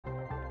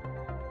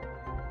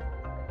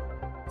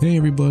Hey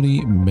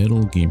everybody,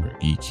 Metal Gamer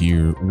Geek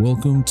here.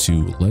 Welcome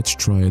to Let's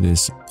Try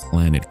This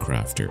Planet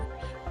Crafter,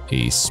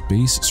 a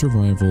space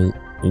survival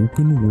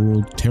open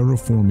world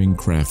terraforming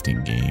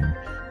crafting game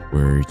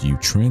where you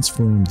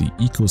transform the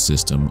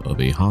ecosystem of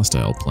a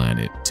hostile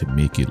planet to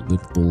make it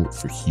livable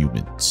for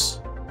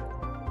humans.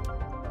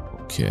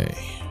 Okay.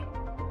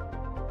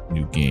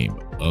 New game.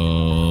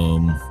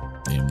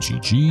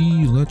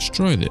 MGG, let's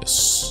try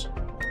this.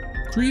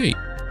 Create.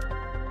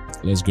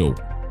 Let's go.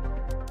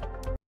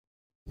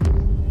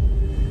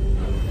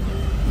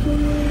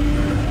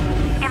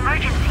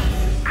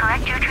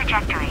 Correct your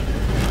trajectory.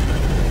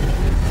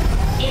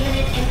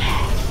 Imminent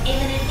impact.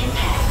 Imminent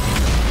impact.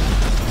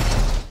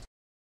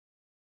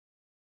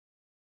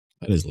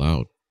 That is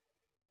loud.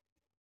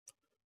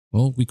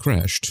 Well, we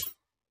crashed.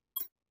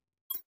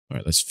 All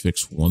right, let's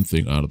fix one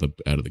thing out of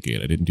the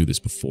gate. I didn't do this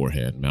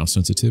beforehand. Mouse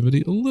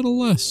sensitivity a little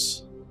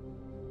less.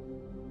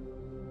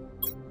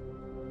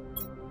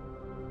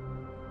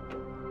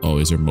 Oh,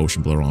 is there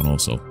motion blur on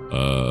also?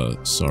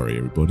 Sorry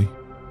everybody.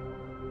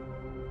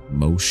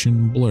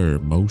 Motion blur,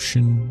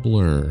 motion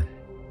blur.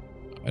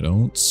 I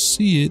don't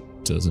see it.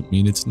 Doesn't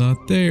mean it's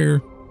not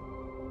there.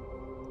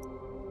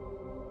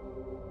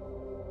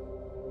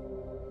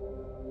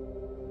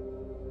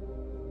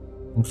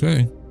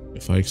 Okay.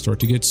 If I start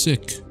to get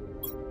sick. I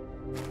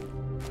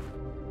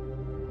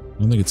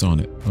don't think it's on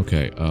it.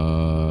 Okay.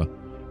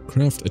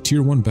 Craft a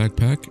tier 1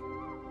 backpack.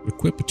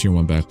 Equip a tier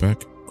 1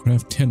 backpack.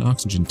 Craft 10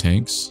 oxygen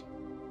tanks.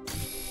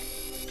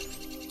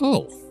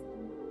 Oh.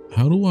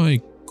 How do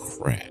I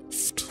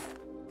craft?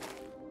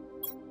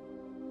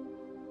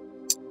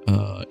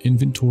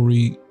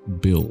 Inventory,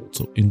 build.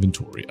 So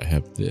inventory, I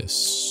have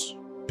this.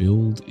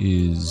 Build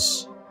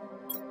is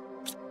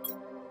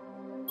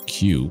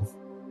Q.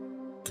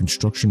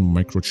 Construction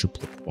microchip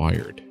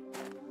required.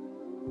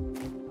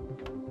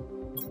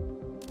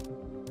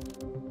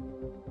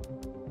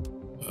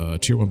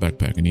 Tier 1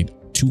 backpack. I need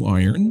 2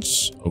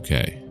 irons.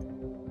 Okay.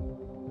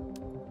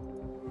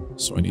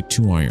 So I need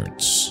 2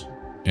 irons.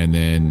 And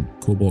then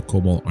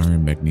cobalt,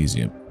 iron,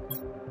 magnesium.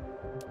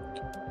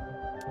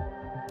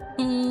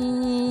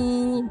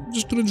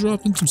 Just gonna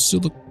drop in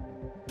some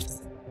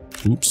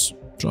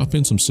drop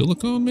in some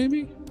silicon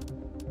maybe?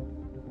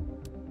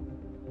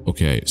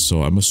 Okay,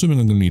 so I'm assuming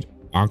I'm gonna need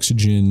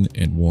oxygen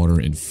and water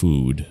and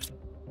food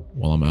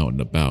while I'm out and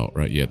about,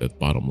 right? Yeah, that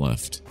bottom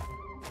left.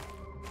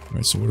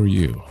 Alright, so what are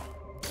you?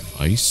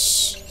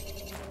 Ice.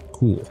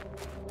 Cool.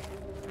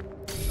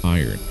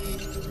 Iron.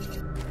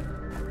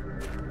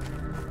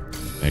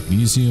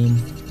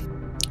 Magnesium.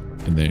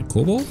 And then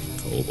cobalt?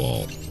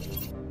 Cobalt.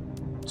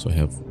 So I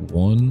have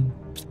 1.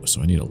 So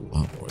I need a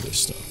lot more of this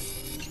stuff.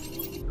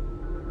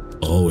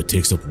 Oh, it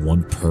takes up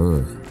 1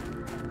 per.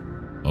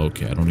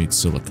 Okay, I don't need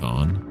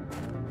silicon.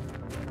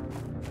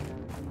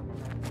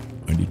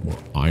 I need more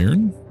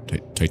iron?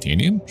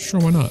 Titanium?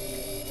 Sure, why not?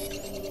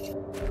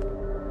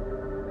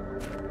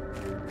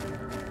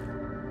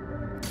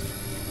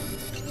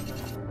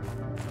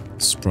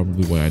 This is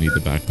probably why I need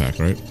the backpack,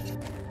 right?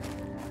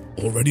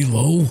 Already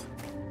low?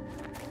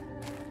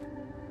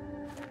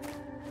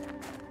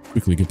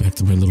 Quickly get back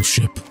to my little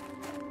ship.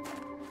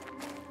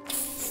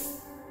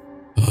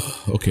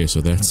 Okay, so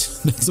that's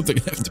something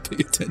I have to pay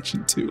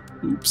attention to.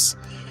 Oops.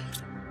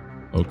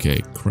 Okay,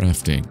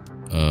 crafting.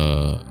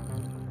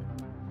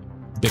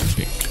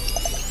 Backpack.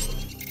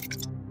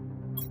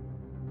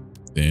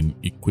 Then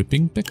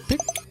equipping backpack.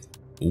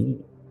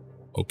 Ooh.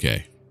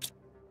 Okay.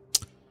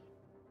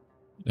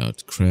 Now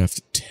it's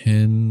craft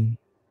 10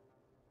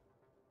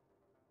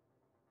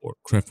 or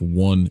craft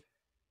 1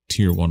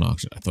 tier 1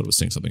 oxygen. I thought it was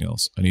saying something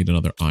else. I need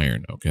another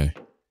iron, okay.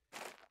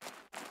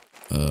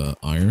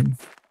 Iron,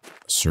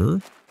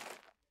 sir.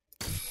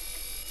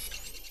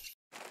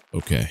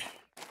 Okay.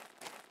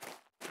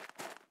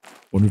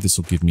 Wonder if this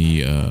will give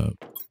me a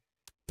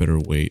better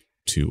way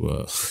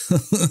to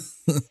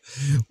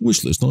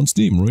wishlist on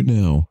Steam right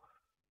now.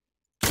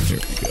 There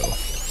we go.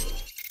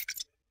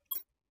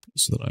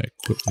 So that I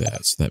equip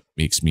that. So that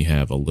makes me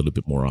have a little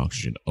bit more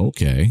oxygen.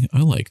 Okay, I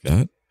like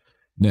that.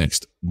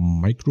 Next,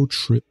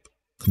 microchip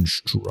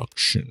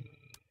construction.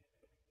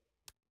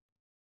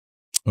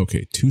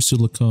 Okay, 2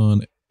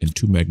 silicon and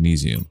 2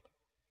 magnesium.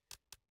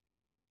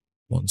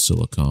 1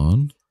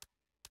 silicon.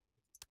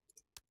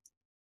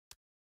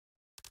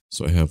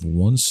 So I have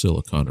 1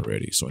 silicon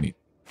already, so I need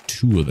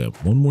 2 of them.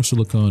 1 more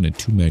silicon and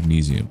 2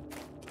 magnesium.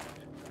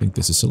 I think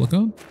this is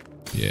silicon?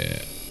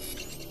 Yeah.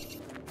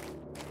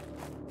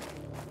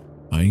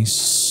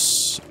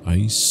 Ice,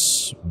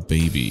 ice,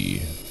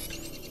 baby.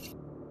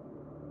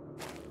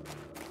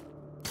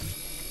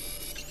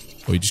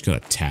 Oh, you just gotta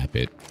tap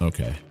it.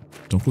 Okay.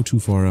 Don't go too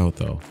far out,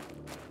 though.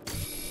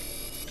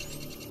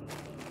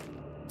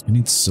 I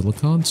need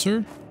silicon,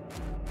 sir?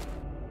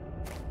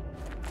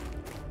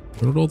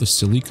 Where did all the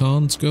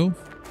silicons go?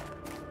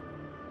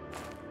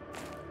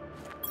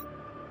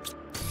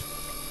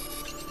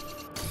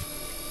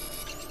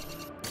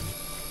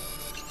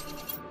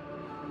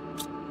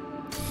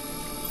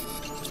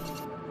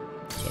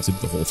 So I did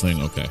the whole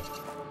thing, okay.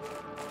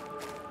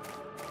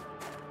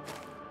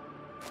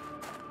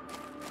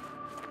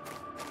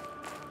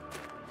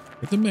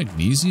 Where'd the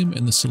magnesium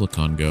and the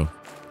silicon go?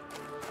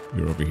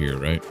 You're over here,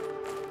 right?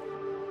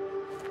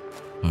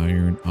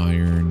 Iron,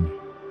 iron,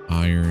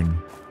 iron.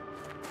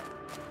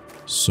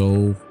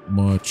 So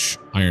much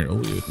iron. Oh,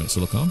 wait, my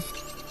silicon.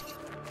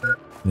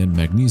 And then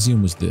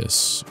magnesium was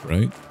this,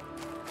 right?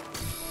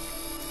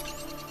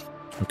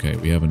 Okay,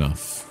 we have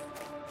enough.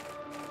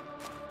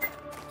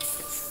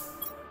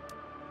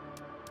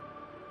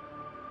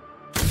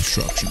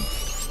 Construction.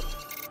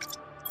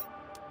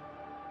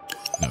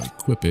 Now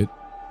equip it,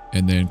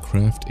 and then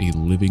craft a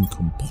living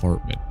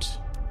compartment.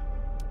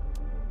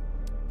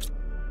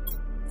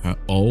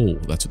 Oh,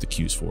 that's what the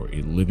Q's for.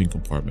 A living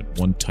compartment.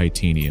 1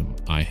 titanium.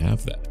 I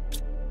have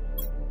that.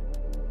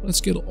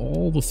 Let's get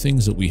all the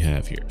things that we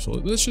have here. So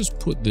let's just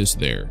put this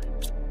there.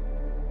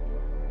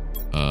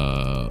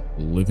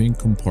 Living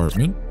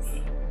compartment.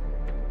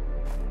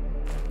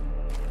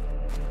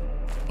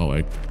 Oh,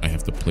 I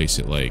have to place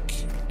it like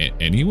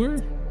anywhere?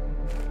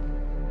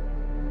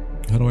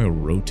 How do I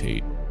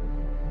rotate?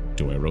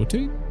 Do I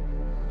rotate?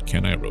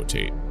 Can I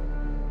rotate?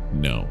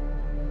 No.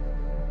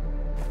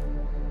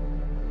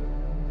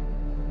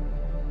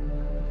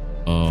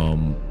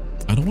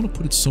 I don't want to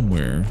put it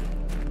somewhere.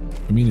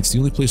 I mean, it's the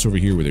only place over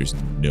here where there's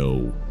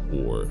no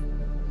ore.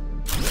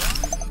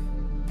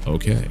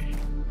 Okay.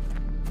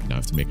 Now I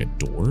have to make a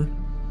door?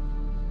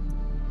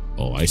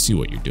 Oh, I see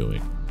what you're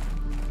doing.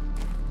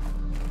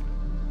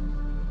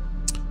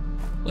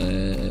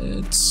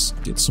 Let's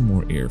get some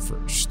more air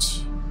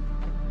first.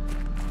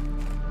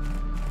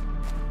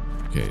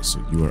 Okay,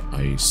 so you are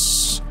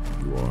ice.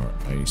 You are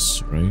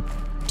ice, right?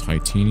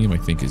 Titanium, I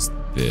think, is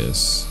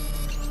this.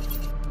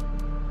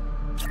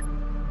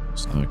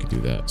 So now I can do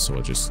that. So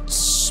I'll just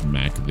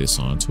smack this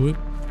onto it.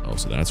 Oh,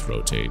 so that's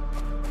rotate.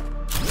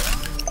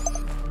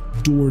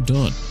 Door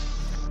done.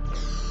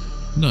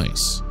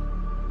 Nice.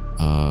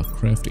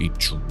 Craft a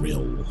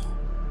drill.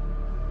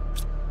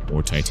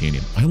 More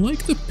titanium. I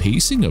like the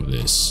pacing of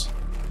this.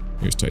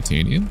 Here's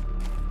titanium.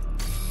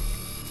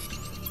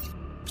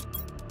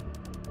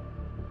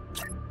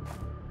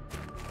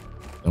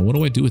 Now what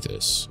do I do with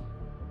this?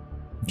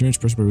 Endurance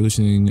pressure by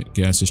releasing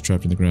gases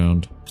trapped in the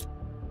ground.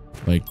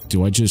 Like,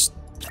 do I just...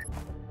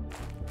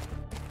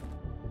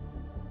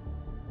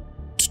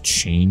 to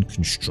chain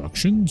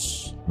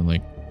constructions? I'm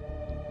like...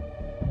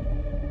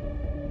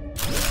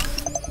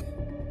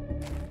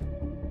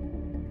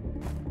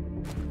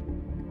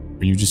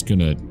 Are you just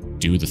gonna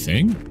do the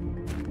thing?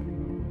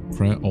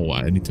 Oh,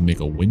 I need to make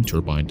a wind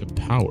turbine to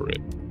power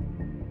it.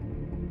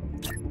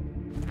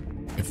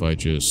 If I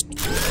just...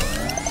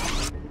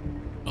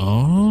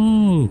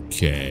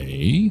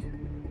 Okay.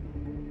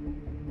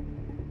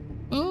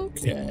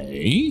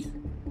 Okay.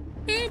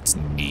 That's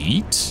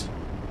neat.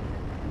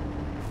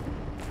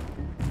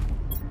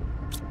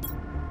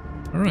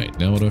 Alright,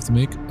 now what do I have to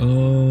make?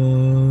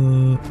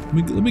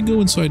 Let me go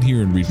inside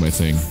here and read my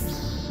thing.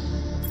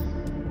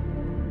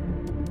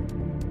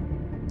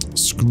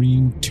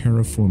 Screen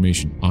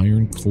terraformation,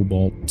 iron,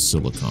 cobalt,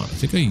 silicon. I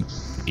think I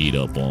ate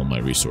up all my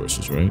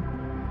resources, right?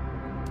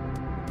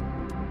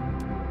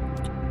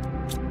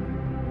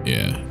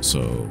 Yeah,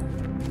 so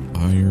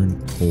iron,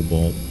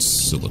 cobalt,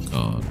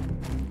 silicon.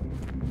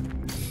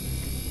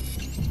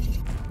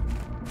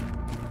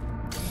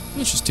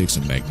 Let's just take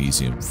some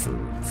magnesium for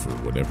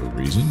whatever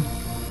reason.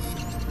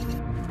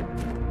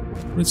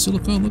 What did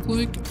silicon look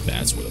like?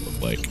 That's what it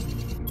looked like.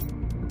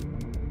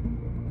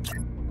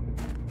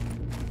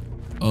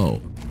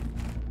 Oh.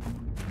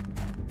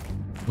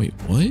 Wait,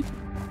 what?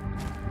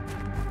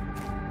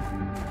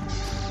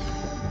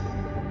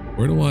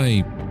 Where do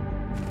I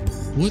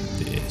put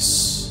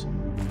this?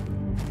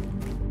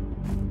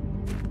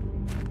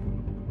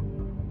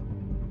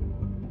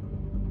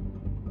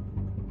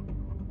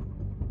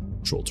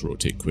 Control to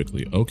rotate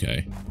quickly.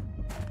 Okay.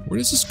 Where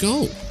does this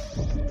go?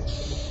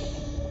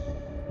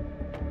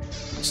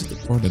 This is the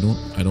part I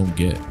don't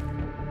get.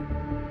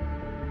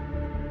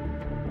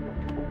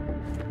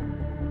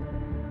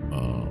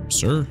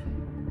 Sir?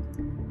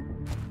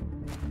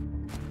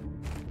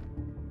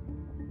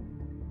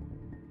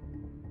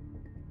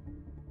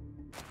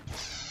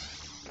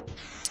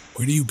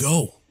 Where do you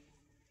go?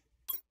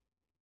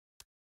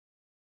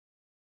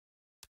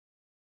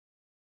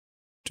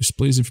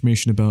 Displays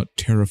information about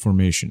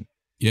terraformation.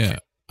 Yeah,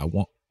 I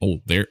want...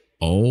 Oh, there...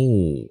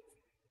 Oh.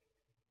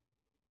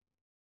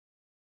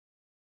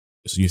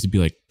 So you have to be,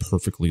 like,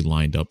 perfectly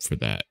lined up for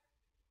that.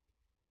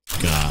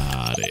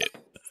 Got it.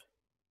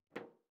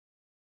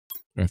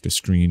 Craft a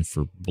screen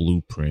for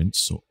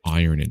blueprints, so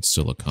iron and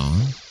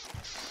silicon.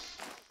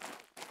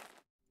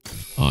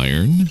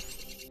 Iron.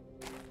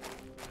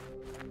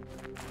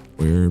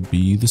 Where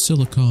be the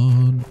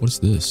silicon? What is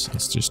this?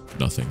 It's just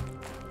nothing.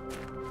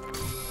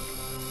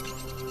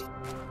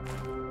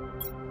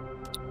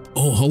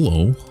 Oh,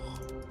 hello.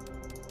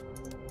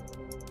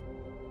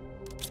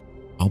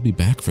 I'll be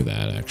back for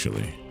that,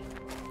 actually.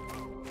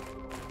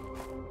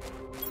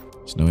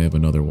 So now we have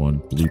another one.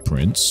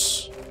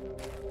 Blueprints.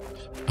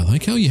 I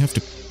like how you have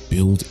to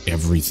build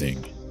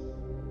everything.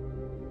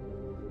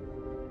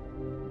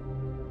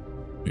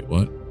 Wait,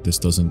 what? This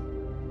doesn't...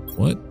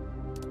 What?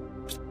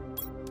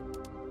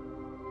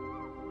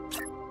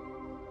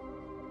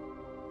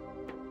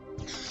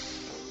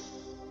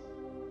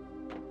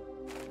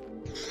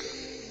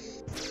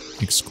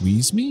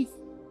 squeeze me?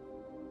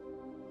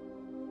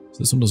 So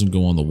this one doesn't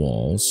go on the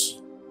walls.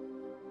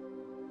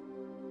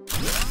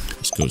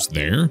 This goes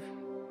there.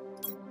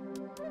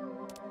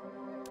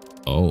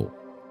 Oh.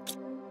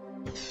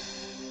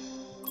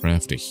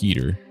 Craft a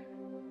heater.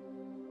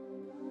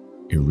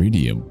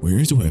 Iridium.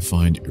 Where do I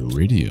find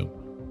iridium?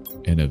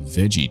 And a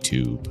veggie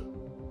tube.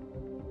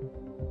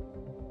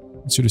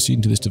 Insert a seed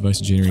into this device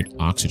to generate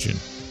oxygen.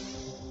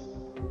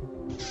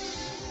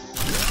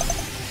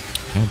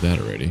 Have that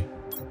already.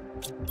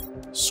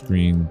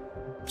 Screen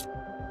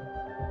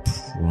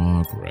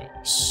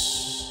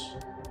progress.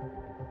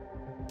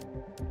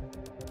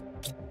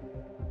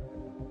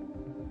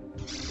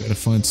 Gotta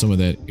find some of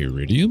that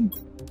iridium.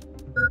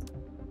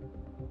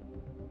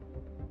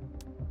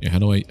 Yeah, how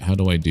do I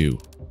do?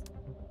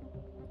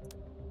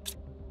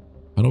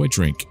 How do I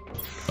drink?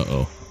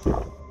 Uh-oh.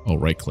 Oh,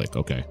 right click,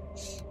 okay.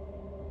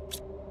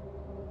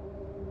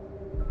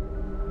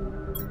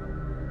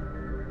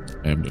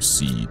 I have no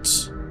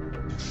seeds.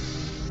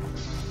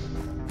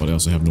 But I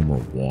also have no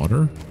more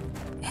water.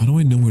 How do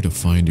I know where to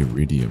find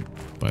iridium,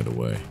 by the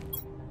way?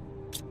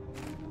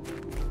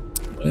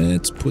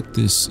 Let's put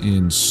this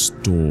in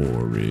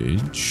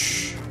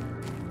storage.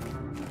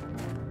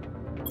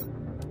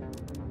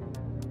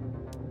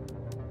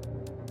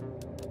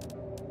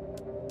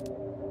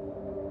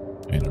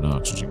 And an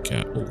oxygen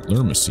cap. Oh,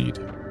 lerma seed.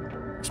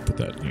 Let's put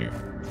that in here.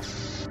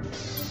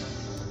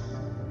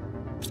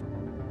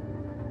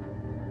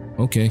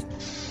 Okay.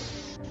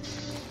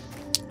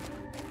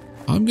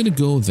 I'm gonna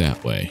go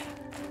that way.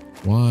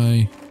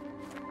 Why?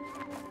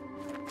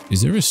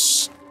 Is there a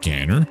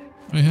scanner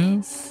I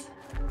have?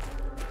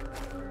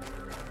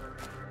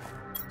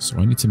 So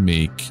I need to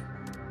make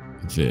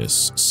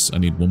this. I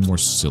need one more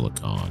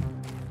silicon.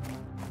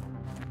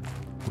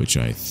 Which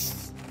I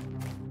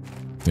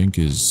think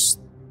is...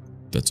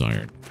 That's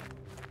iron.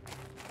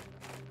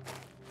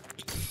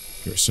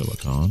 Here's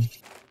silicon.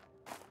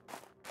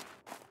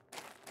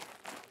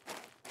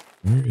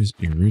 Where is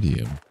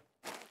iridium?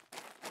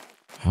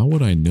 How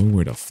would I know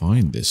where to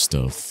find this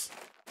stuff?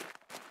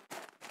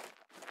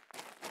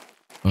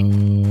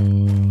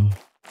 Bum,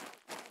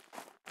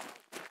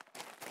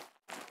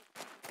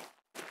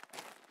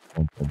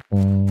 bum,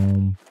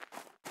 bum.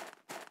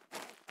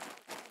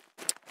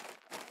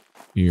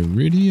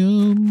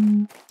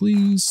 Iridium,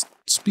 please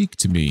speak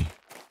to me.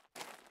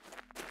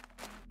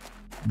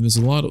 There's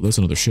a lot of... There's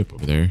another ship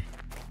over there.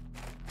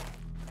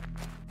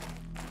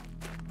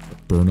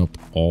 Burn up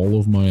all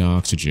of my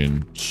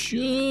oxygen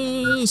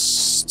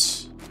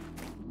just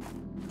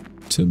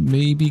to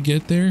maybe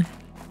get there.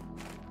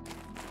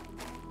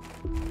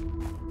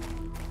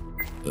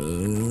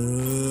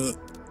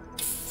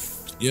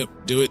 Yep,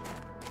 do it.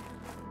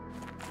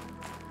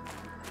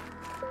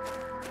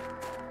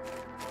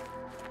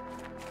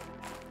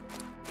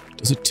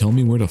 Does it tell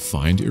me where to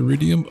find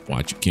iridium?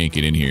 Watch, you can't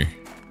get in here.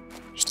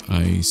 Just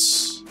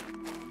ice.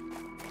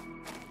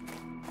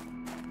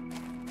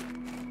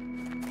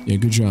 Yeah,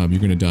 good job.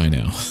 You're gonna die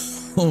now.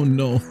 Oh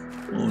no.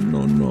 Oh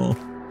no, no.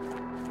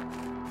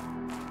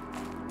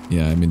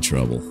 Yeah, I'm in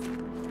trouble.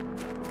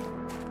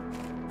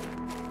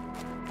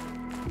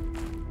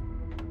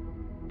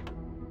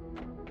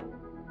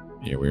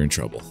 Yeah, we're in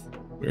trouble.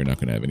 We're not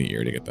gonna have any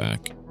air to get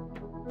back.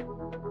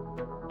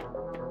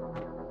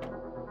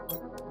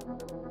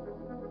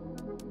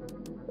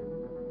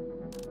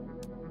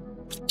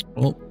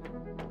 Well,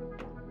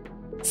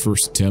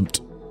 first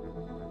attempt.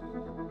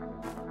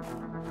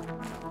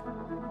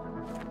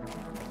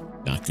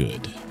 Not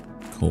good.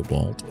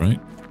 Cobalt, right?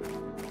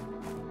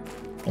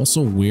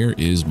 Also, where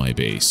is my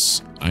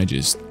base?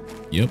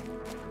 Yep,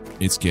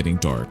 it's getting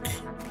dark.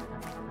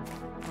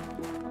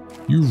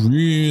 You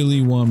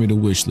really want me to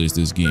wishlist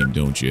this game,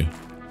 don't you?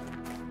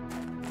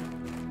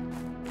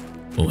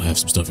 Oh, have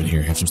some stuff in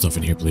here. Have some stuff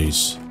in here,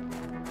 please.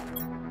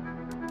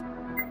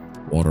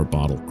 Water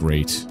bottle,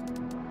 great.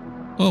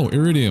 Oh,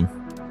 iridium.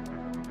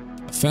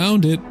 I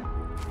found it.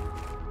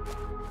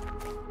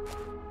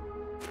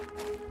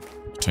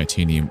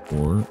 Titanium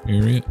ore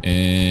area,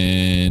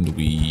 and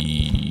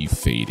we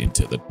fade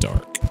into the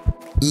dark.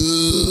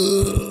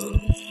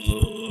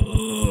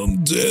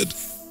 I'm dead.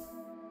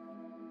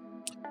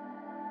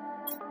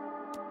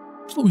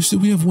 Oh,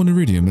 we have one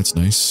iridium. That's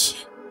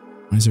nice.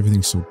 Why is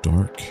everything so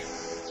dark?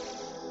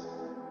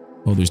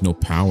 Oh, there's no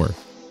power.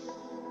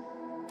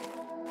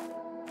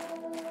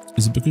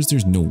 Is it because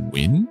there's no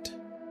wind?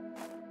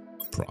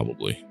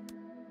 Probably.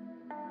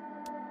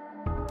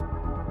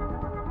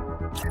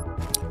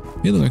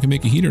 Hey, look, I can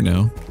make a heater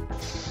now.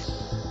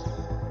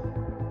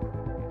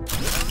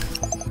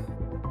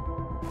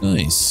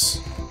 Nice.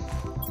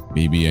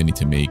 Maybe I need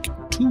to make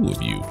 2 of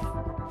you.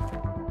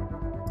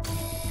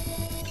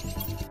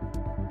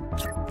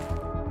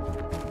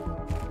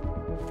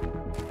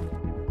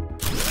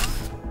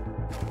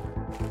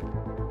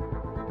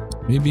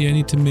 Maybe I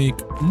need to make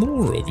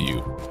more of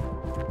you.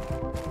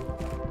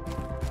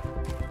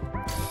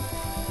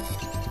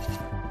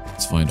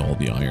 Let's find all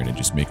the iron and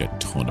just make a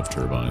ton of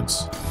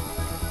turbines.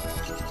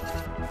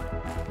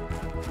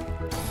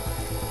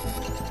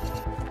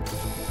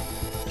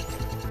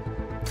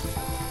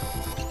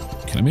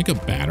 I make a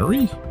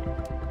battery?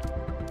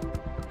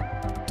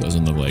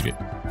 Doesn't look like it.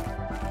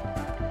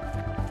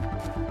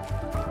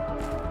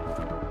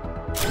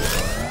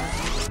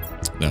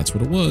 That's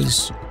what it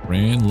was.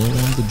 Ran low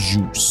on the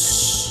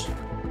juice.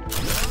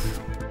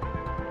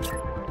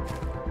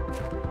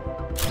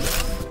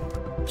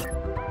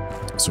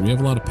 So we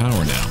have a lot of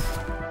power now.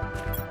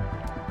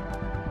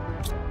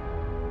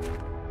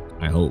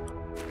 I hope.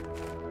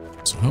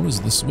 So how is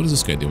this? What is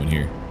this guy doing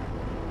here?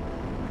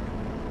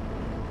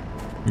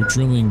 You're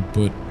drilling,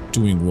 but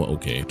doing what?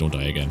 Okay, don't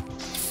die again.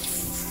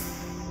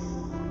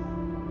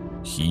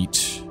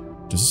 Heat.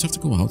 Does this have to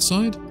go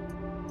outside?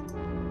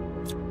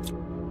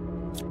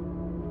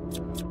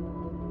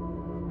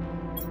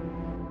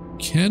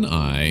 Can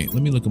I...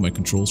 Let me look at my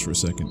controls for a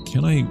second.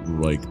 Can I,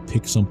 like,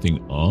 pick something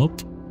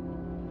up?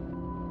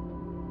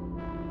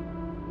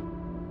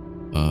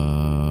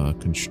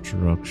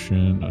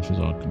 Construction. This is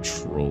on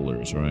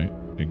controllers, right?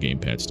 The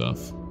gamepad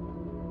stuff.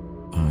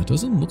 It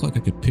doesn't look like I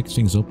could pick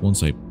things up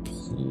once I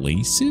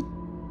place it.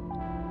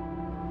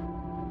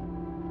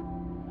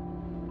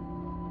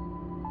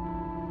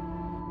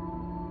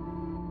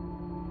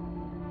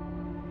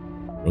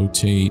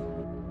 Rotate,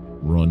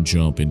 run,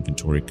 jump,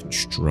 inventory,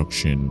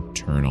 construction,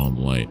 turn on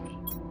light.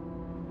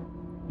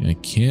 Yeah, I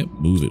can't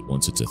move it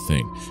once it's a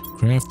thing.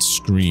 Craft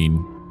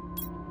screen,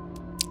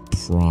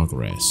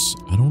 progress.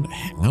 I don't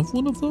have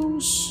one of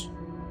those.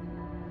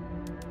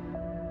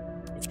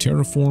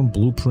 Terraform,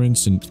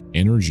 blueprints, and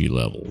energy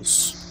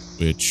levels,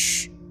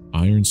 which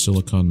iron,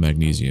 silicon,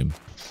 magnesium.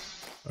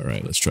 All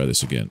right, let's try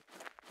this again.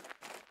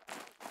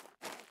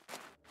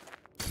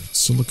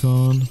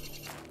 Silicon,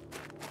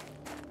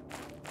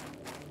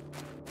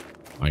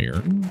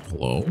 iron,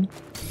 hello.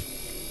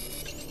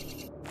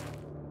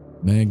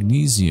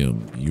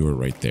 Magnesium, you're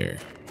right there.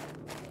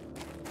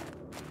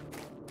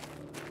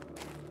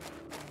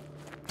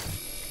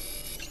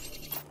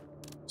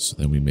 So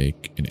then we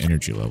make an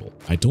energy level.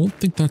 I don't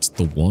think that's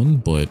the one,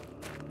 but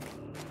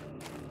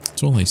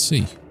that's all I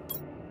see.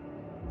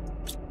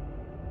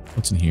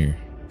 What's in here?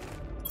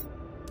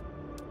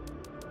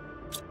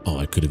 Oh,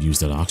 I could have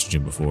used that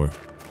oxygen before.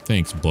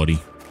 Thanks, buddy.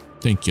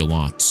 Thank you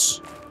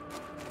lots.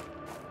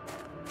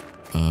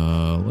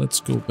 Let's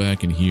go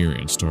back in here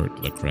and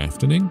start the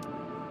crafting.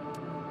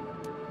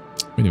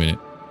 Wait a minute.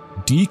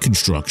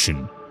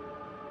 Deconstruction.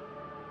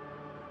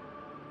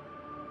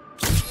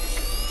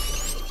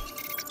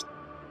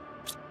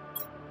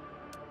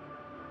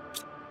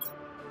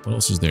 What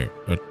else is there?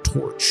 A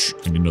torch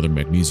and another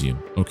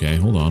magnesium. Okay,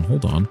 hold on,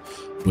 hold on.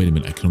 Wait a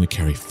minute, I can only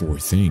carry 4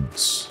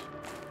 things.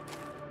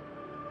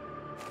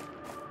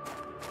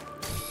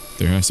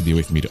 There has to be a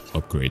way for me to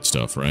upgrade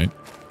stuff, right?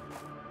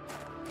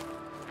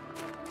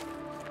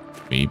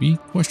 Maybe?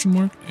 Question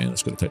mark? And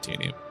let's go to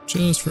titanium.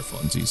 Just for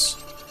funsies.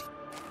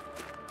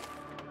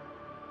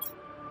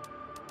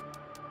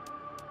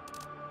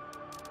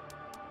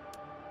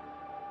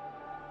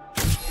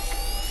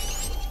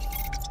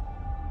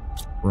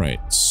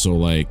 Right, so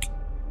like,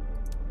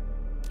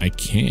 I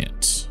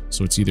can't.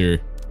 So it's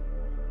either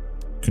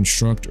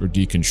construct or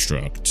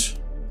deconstruct.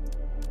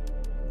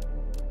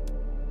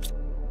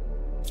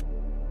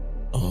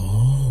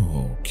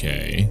 Oh,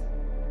 okay.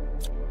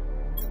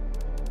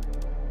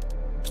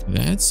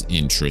 That's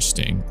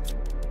interesting.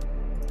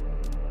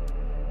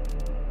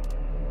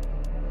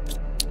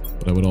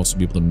 But I would also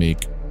be able to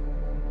make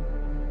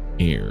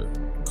air,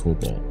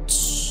 cobalt.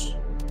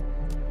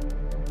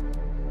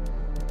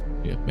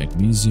 We have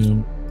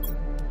magnesium,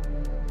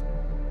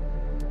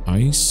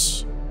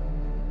 ice,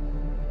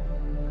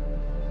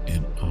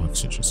 and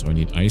oxygen. So I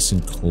need ice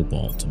and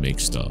cobalt to make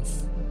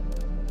stuff.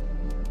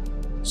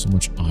 So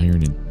much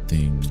iron and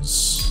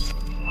things.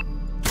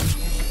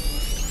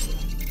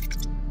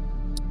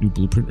 New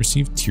blueprint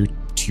received. Tier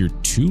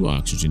 2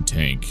 oxygen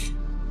tank.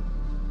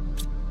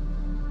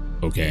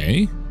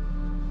 Okay.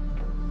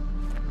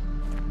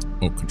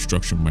 Oh,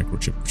 construction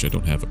microchip, which I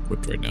don't have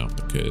equipped right now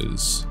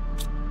because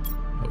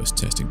I was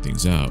testing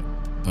things out.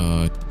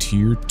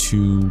 Tier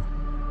 2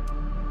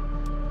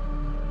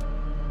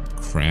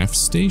 craft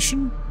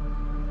station?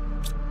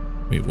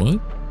 Wait, what?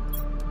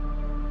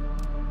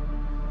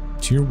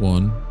 Tier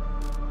 1.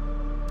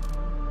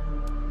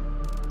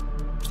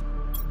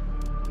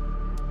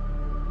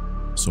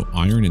 So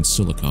iron and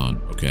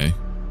silicon, okay.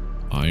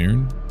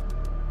 Iron.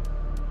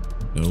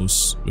 No,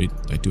 wait,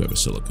 I do have a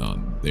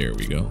silicon. There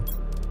we go.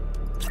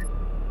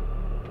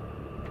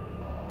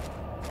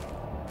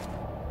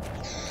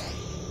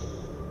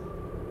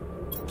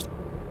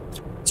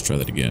 Let's try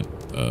that again.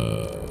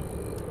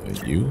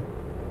 You.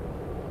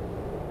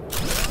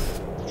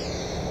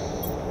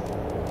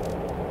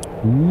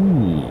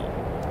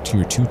 Ooh.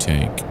 Tier 2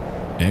 tank.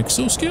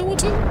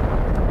 Exoskeleton?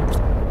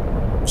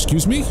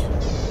 Excuse me?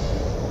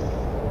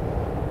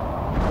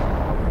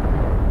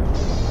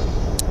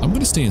 I'm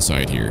gonna stay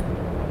inside here.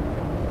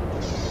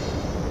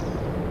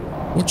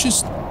 What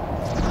just...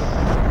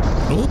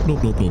 Nope,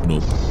 nope, nope, nope,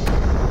 nope.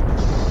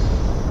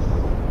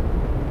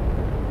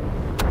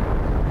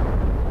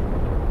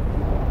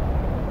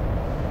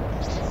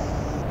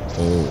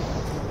 Oh.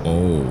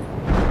 Oh.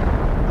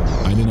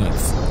 I did not...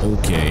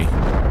 Okay.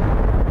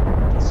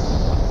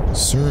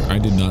 Sir, I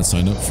did not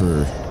sign up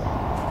for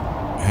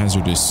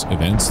hazardous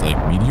events like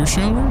meteor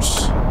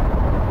showers.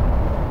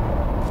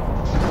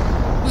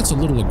 That's a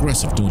little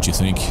aggressive, don't you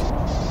think?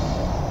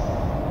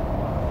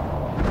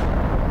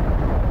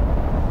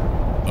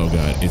 Oh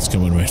god, it's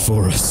coming right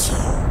for us.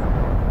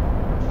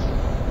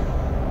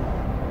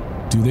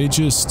 Do they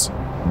just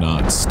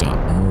not stop?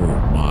 Oh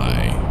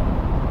my.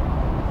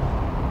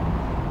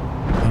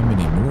 How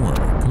many more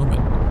are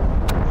coming?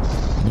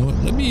 You know what?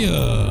 Let me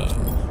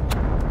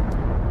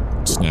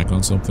snack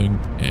on something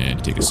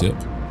and take a sip.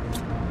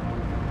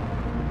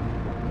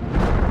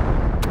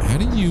 How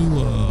do you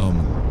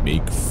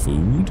make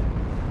food?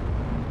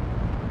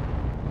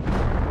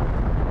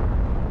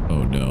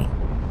 Oh no.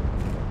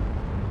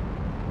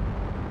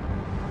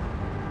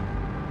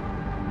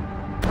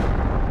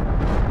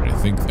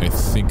 I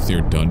think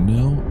they're done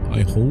now,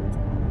 I hope.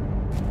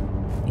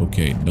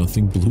 Okay,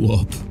 nothing blew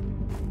up.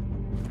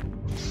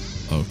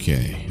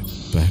 Okay,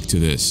 back to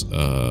this.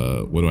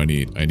 What do I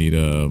need? I need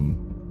a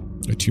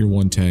tier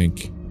 1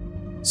 tank,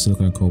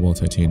 silicon, cobalt,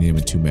 titanium,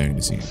 and 2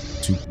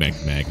 magazines. 2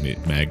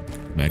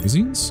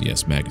 magazines?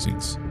 Yes,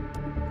 magazines.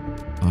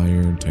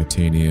 Iron,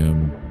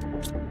 titanium.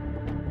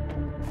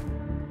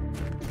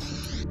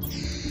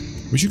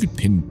 Wish you could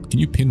pin. Can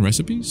you pin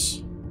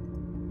recipes?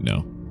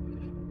 No.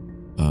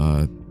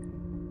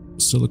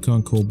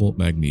 Silicon, cobalt,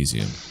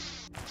 magnesium.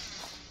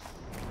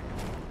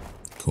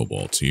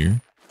 Cobalt's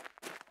here.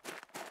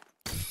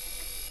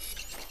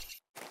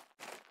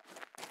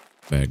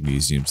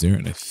 Magnesium's there,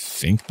 and I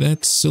think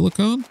that's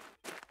silicon?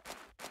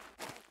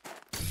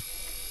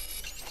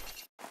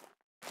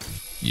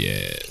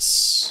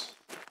 Yes.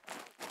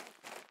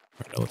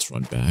 Alright, now let's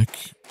run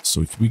back.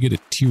 So if we get a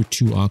tier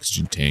 2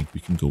 oxygen tank, we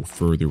can go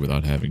further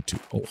without having to...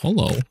 Oh,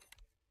 hello.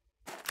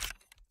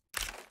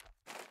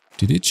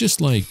 Did it just,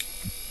 like,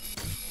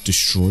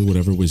 destroy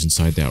whatever was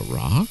inside that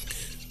rock?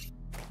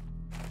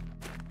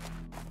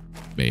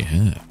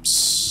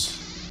 Mayhaps.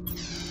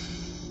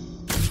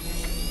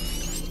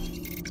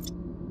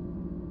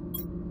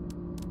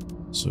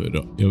 So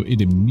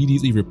it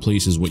immediately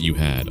replaces what you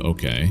had.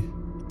 Okay.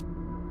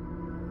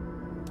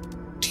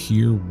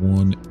 Tier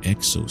 1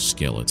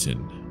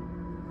 exoskeleton.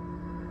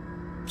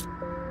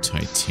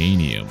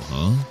 Titanium,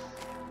 huh?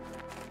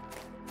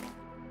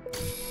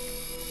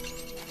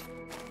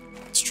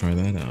 Let's try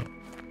that out.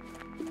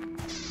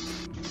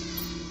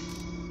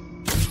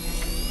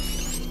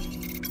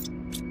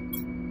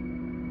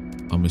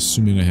 I'm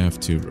assuming I have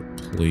to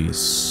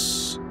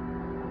replace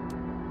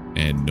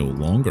and no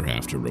longer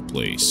have to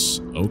replace.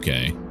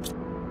 Okay.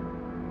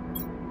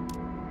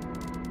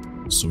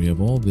 So we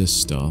have all this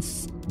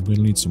stuff. I'm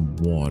gonna need some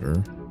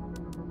water.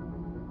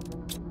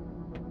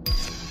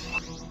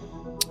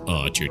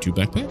 Tier 2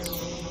 backpack.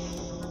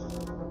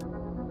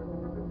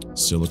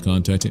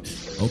 Silicon, titanium.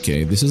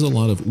 Okay, this is a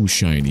lot of ooh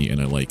shiny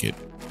and I like it.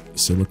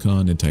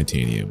 Silicon and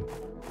titanium.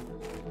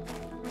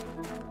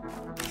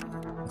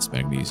 That's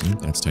magnesium.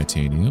 That's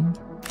titanium.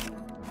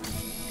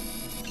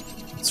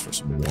 That's for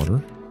some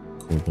water.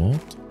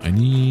 Cobalt. I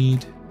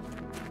need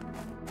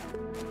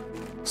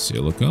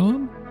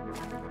silicon.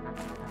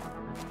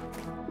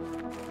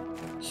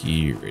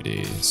 Here it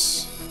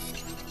is.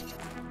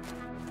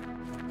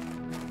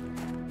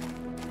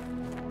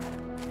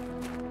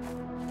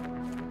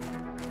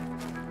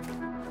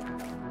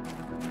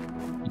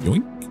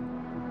 Yoink.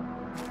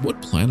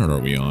 What planet are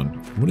we on?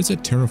 What does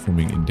that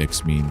terraforming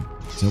index mean?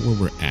 Is that where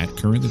we're at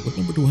currently? What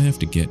number do I have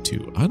to get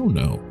to? I don't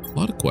know. A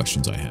lot of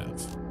questions I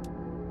have.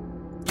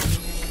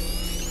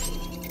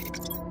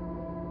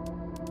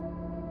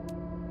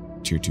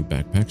 Tier 2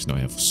 backpacks. Now I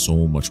have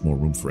so much more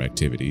room for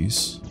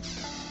activities.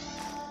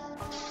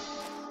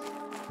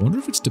 I wonder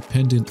if it's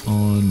dependent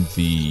on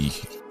the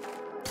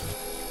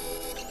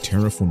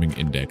terraforming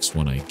index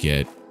when I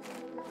get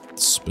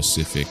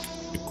specific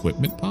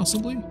equipment,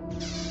 possibly?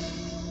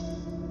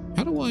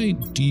 How do I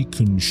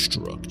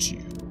deconstruct you?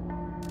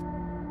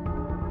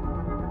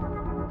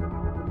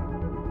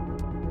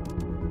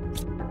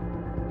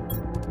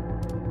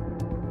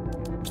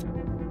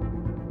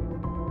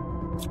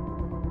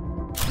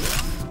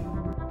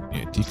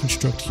 Yeah,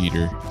 deconstruct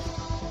heater.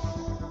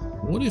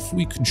 What if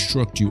we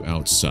construct you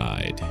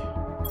outside?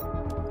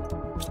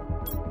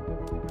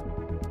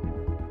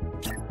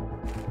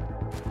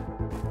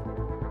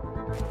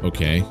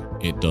 Okay,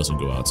 it doesn't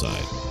go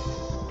outside.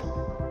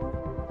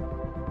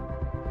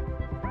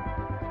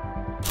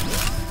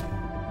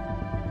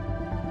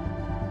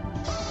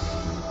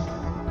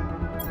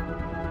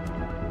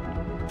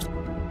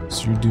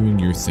 So you're doing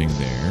your thing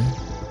there.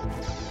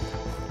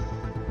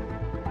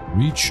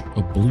 Reach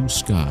a blue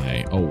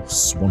sky. Oh,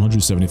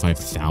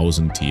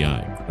 175,000 Ti.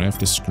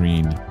 Craft a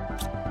screen.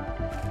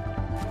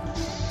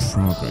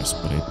 Progress,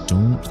 but I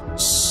don't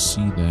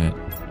see that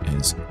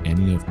as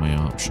any of my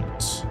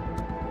options.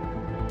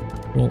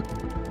 Well,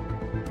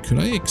 could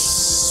I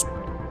expand?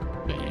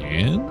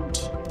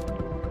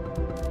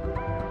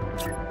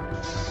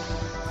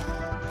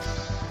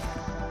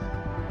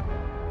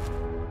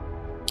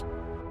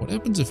 What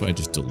happens if I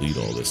just delete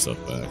all this stuff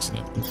by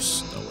accident?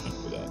 Oops, no, we're not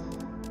gonna do that.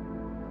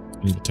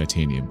 I need a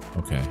titanium.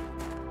 Okay.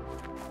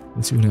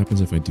 Let's see what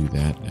happens if I do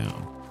that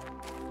now.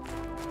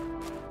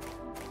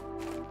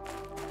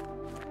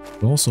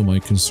 But also, my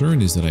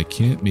concern is that I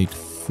can't make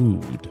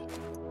food.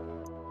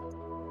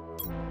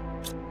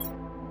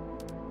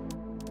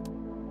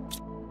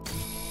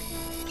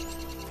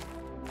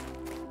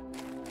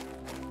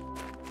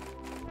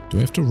 Do I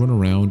have to run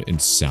around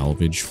and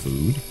salvage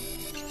food?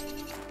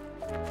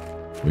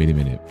 Wait a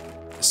minute.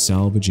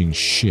 Salvaging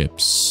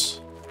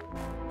ships.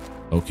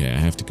 Okay, I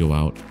have to go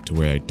out to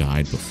where I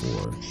died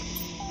before.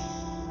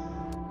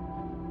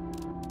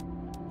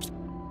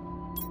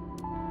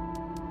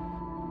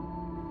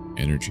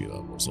 Energy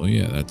levels. Oh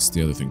yeah, that's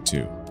the other thing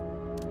too.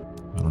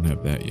 I don't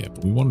have that yet,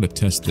 but we wanted to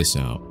test this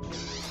out.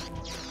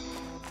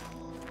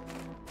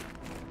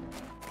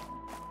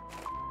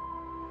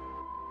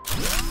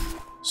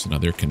 So now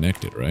they're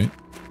connected, right?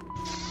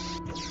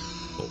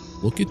 Oh,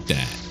 look at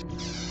that.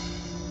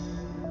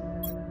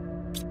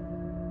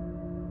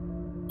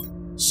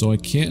 So I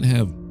can't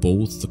have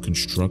both the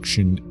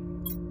construction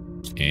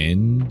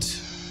and...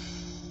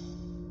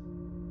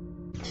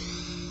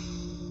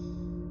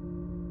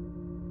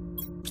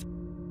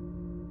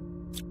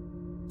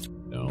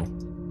 No.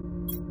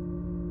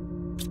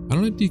 I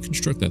don't have to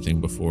deconstruct that thing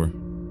before.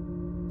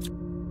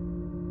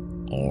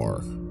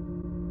 R.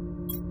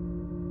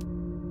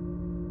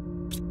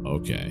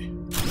 Okay.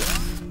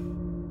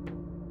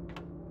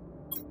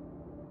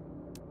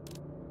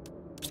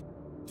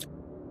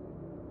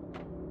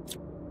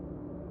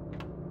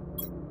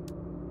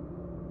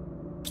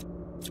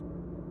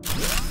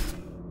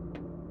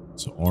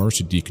 So R is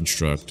to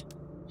deconstruct.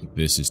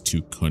 This is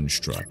to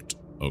construct.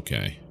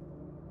 Okay.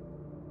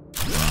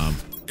 I'm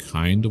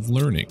kind of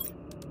learning.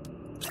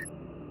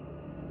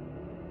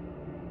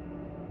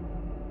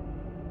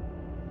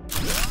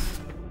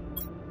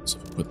 So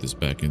if I put this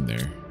back in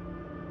there.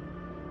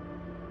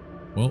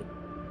 Well,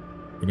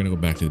 we're going to go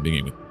back to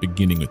the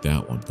beginning with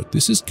that one, but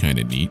this is kind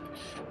of neat.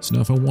 So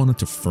now if I wanted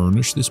to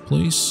furnish this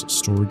place,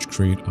 storage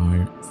crate,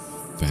 iron,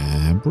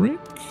 fabric?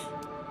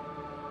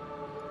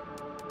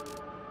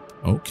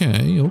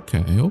 Okay.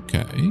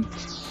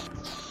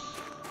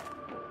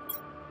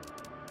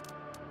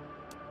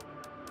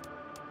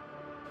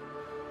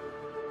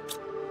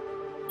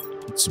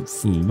 Get some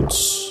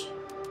foods,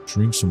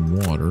 drink some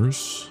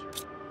waters.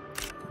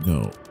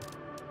 No.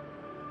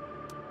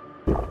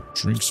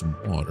 Drink some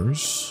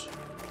waters.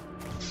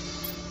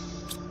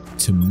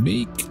 To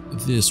make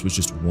this was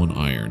just one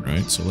iron,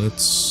 right? So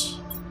let's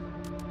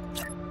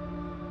put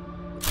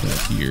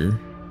that here.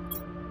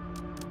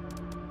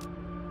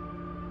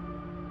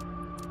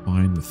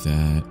 Fine with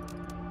that.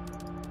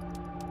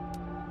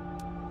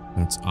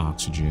 That's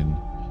oxygen.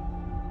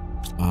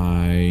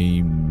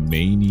 I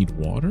may need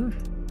water.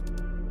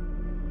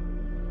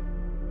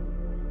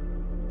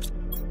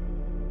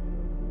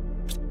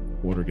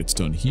 Water gets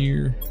done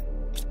here.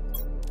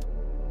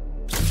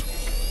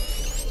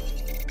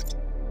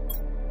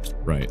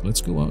 Right, let's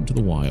go out into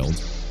the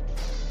wild.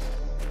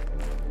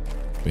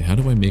 Wait, how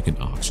do I make an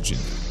oxygen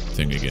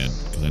thing again?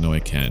 Because I know I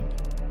can.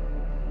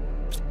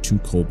 2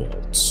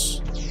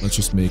 cobalts. Let's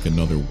just make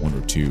another 1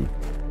 or 2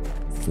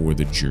 for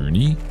the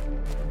journey.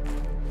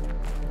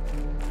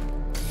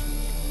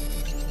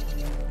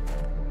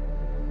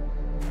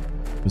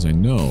 Because I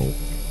know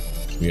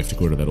we have to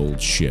go to that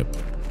old ship.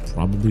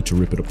 Probably to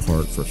rip it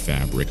apart for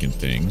fabric and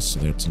things. So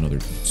that's another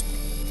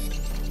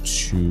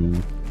 2.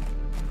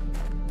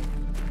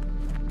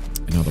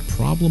 Now the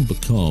problem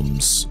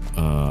becomes,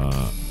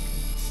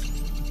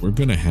 we're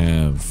gonna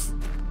have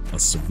a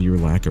severe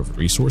lack of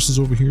resources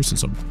over here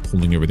since I'm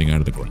pulling everything out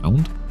of the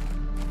ground,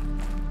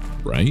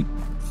 right?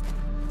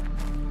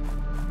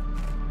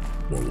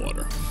 More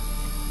water.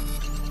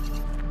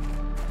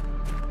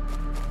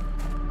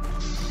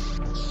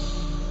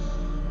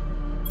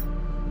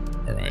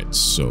 All right,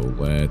 so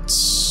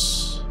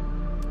let's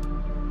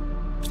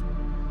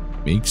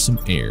make some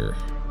air.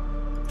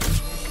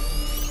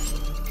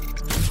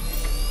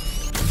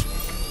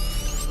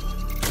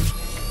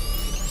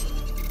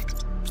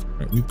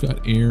 We've got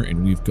air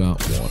and we've got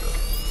water.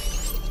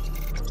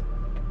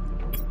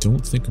 I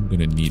don't think I'm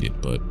gonna need it,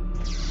 but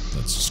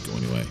let's just go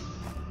anyway.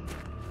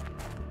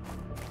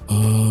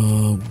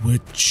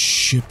 Which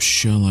ship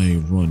shall I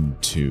run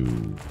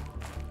to?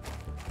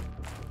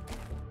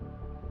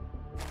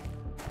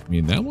 I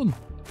mean, that one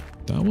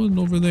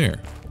over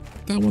there.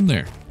 That one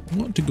there. I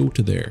want to go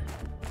to there.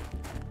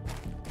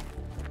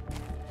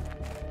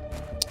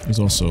 There's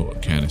also a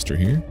canister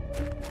here.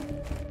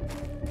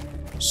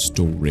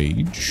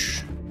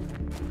 Storage.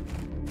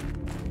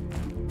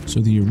 So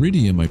the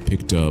iridium I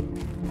picked up.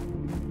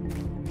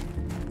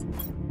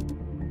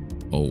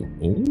 Oh.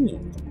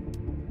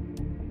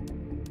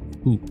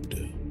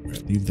 Food.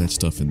 Alright, leave that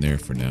stuff in there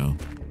for now.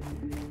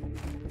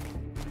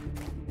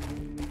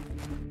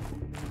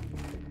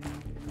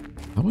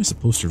 How am I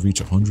supposed to reach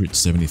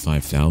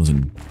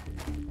 175,000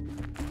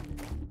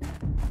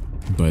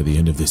 by the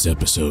end of this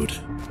episode?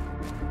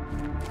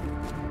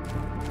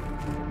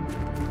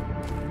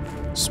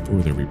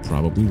 Spoiler, we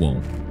probably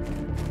won't.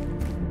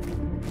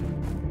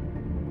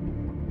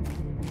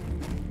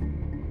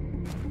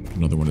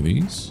 Another one of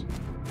these.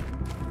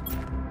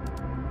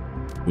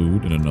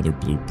 Food and another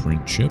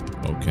blueprint chip.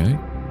 Okay.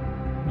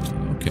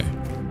 Okay.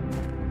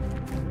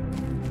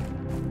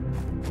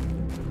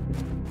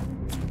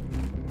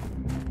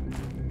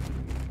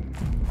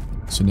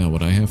 So now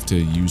would I have to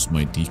use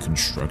my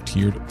deconstruct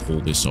here to pull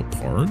this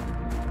apart?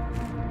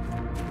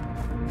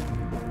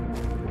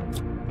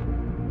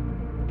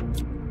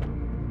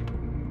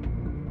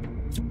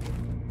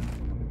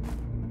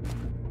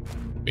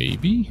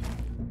 Maybe?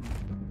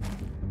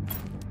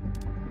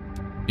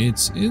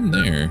 It's in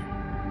there.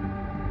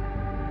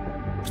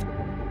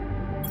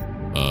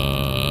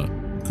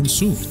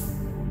 Consume.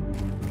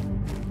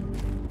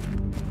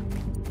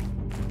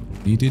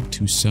 Needed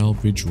to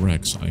salvage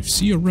wrecks. I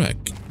see a wreck.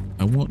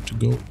 I want to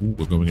go... Ooh,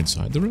 we're going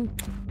inside the wreck?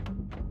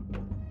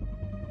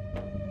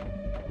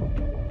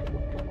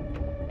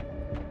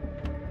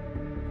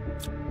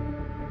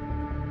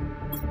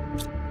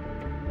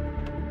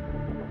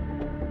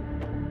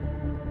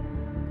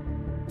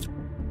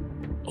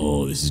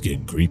 Oh, this is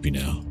getting creepy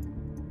now.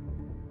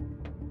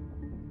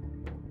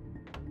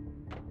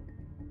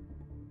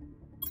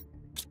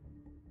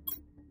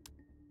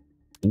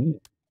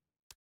 Ooh.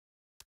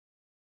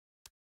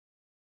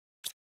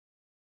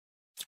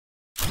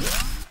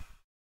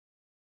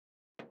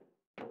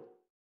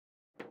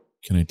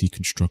 Can I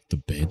deconstruct the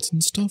beds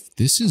and stuff?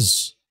 This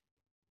is...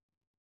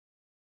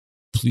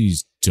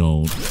 Please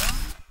don't.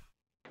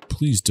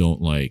 Please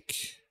don't, like...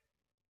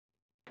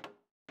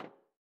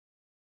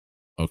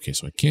 Okay,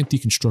 so I can't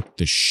deconstruct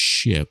the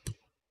ship.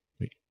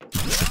 Wait,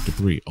 deconstruct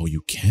debris. Oh,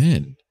 you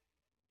can.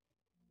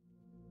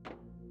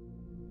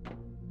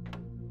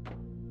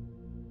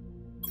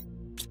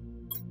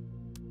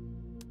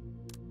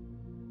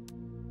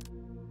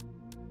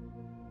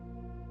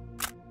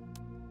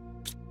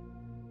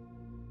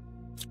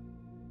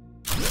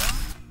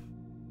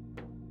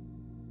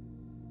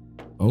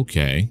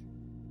 Okay.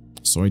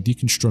 So I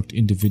deconstruct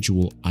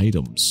individual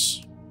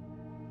items.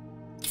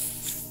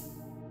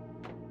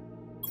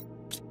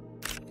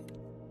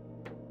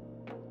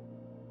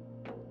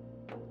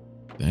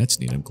 That's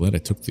neat. I'm glad I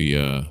took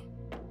the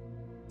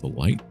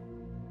light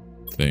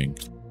thing.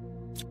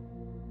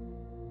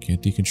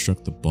 Can't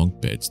deconstruct the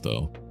bunk beds,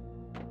 though.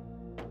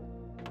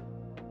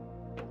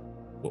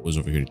 What was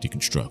over here to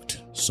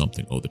deconstruct?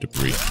 Something. Oh, the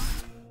debris.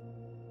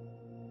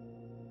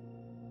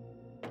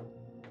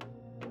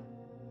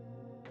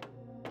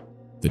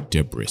 The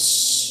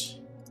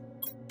debris.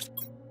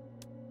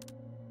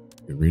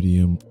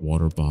 Iridium,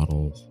 water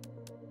bottle,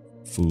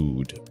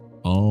 food.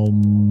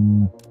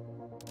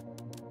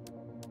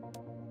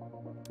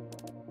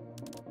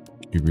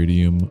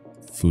 Iridium,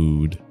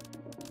 food.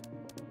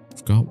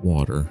 I've got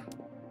water.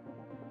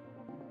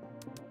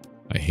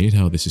 I hate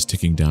how this is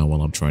ticking down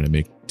while I'm trying to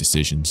make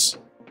decisions.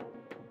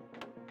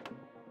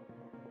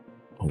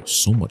 Oh,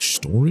 so much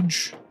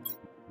storage?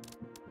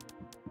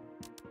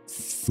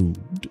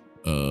 Food.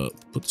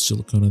 Put the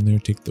silicone in there,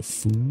 take the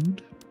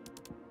food.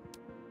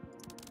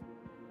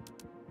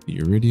 The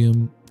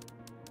iridium.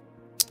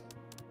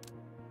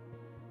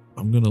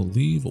 I'm gonna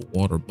leave a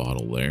water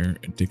bottle there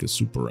and take a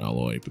super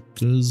alloy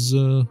because,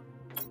 oh,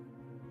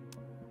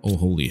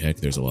 holy heck,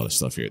 there's a lot of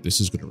stuff here.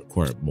 This is gonna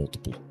require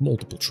multiple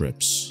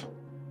trips.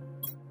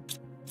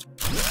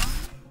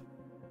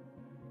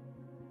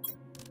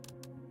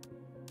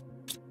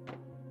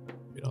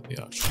 Get on the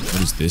option.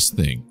 What is this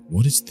thing?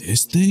 What is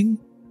this thing?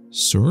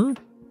 Sir?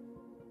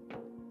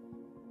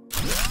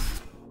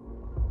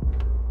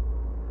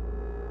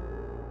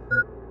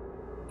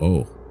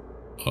 Oh,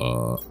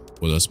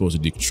 was I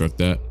supposed to deconstruct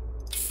that?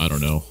 I don't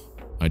know.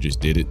 I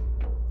just did it.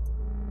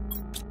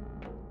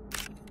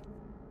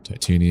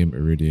 Titanium,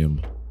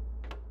 iridium.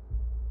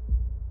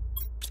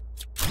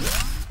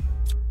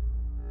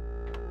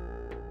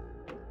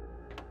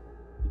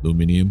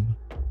 Aluminium.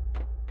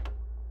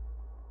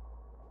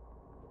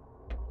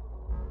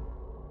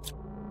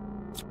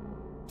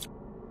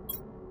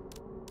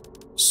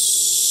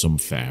 Some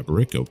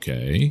fabric,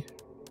 okay.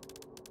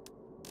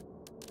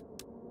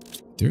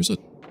 There's a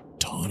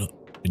ton of...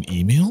 An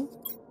email?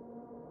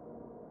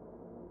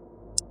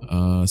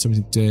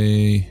 17th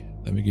day.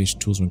 Navigation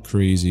tools went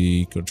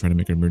crazy. Go trying to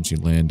make an emergency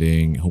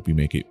landing. Hope you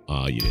make it.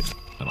 You didn't.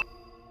 I don't.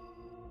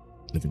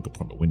 Living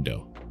compartment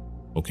window.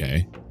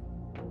 Okay.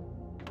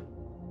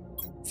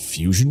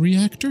 Fusion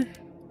reactor?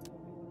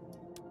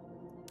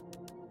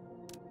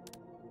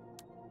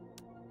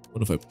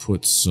 What if I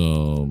put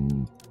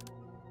some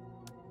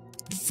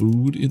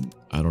food in?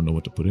 I don't know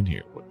what to put in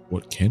here.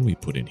 What can we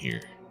put in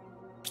here?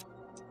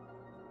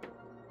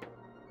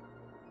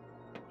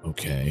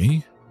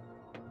 Okay.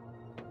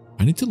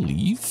 I need to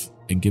leave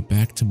and get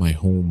back to my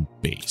home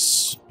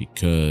base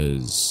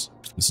because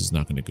this is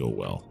not going to go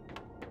well.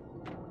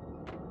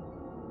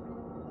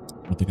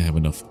 I don't think I have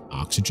enough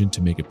oxygen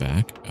to make it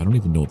back. I don't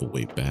even know the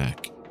way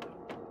back.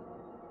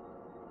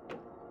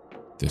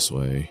 This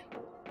way.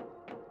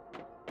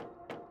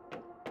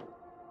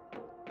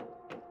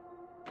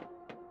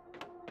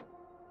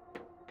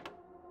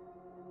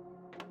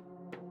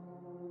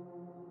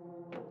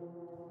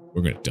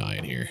 We're going to die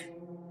in here.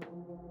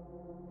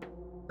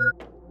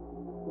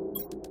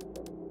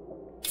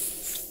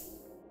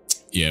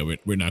 Yeah,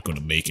 we're not going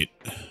to make it.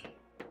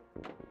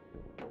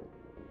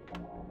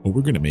 But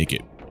we're going to make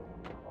it.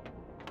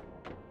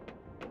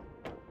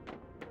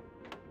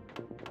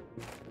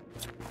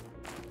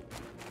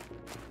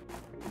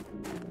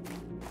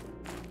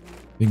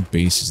 I think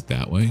base is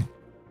that way.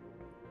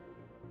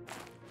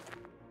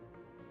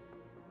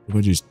 If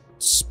I just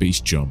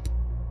space jump.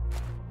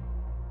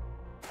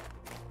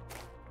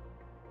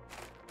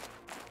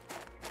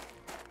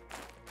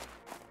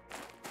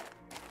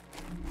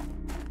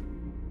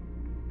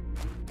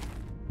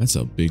 That's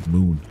a big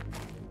moon.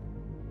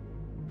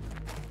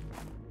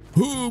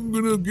 Oh, I'm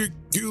gonna get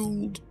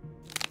killed.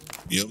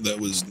 Yep, that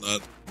was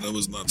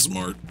not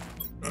smart.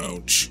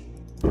 Ouch.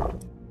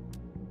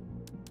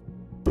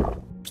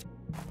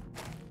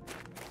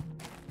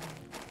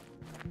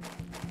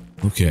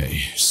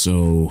 Okay,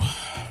 so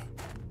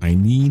I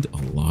need a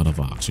lot of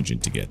oxygen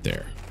to get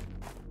there.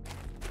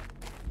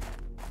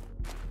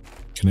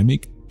 Can I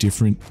make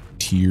different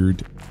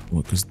tiered?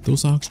 Well, because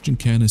those oxygen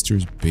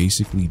canisters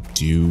basically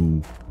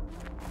do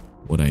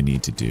what I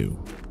need to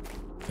do.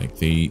 Like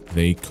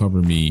they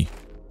cover me.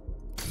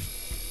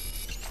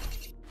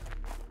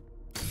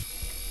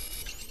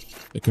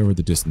 They cover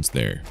the distance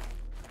there.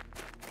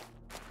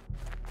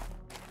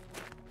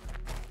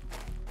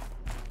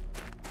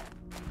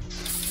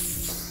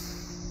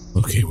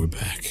 Okay, we're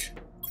back.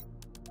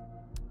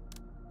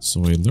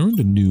 So I learned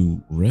a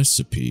new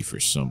recipe for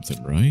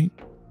something, right?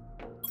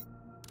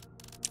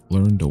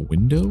 Learned a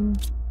window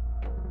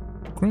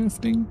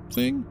crafting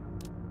thing?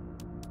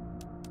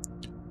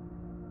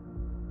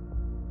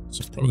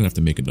 So I'm probably gonna have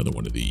to make another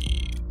one of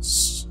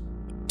these.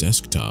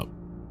 Desktop.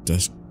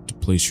 Desk to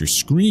place your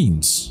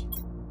screens.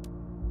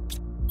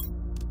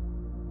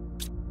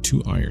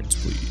 2 irons,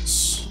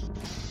 please.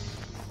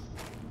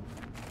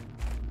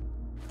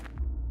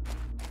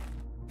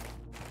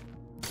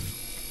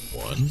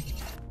 One.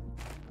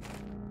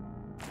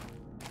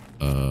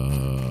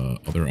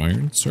 Other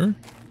iron, sir?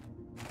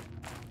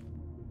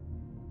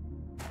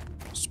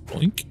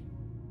 Splink.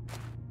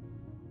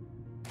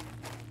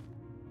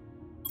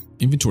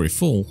 Inventory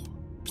full.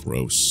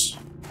 Gross.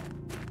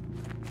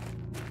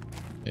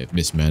 I've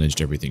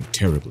mismanaged everything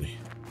terribly.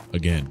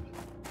 Again.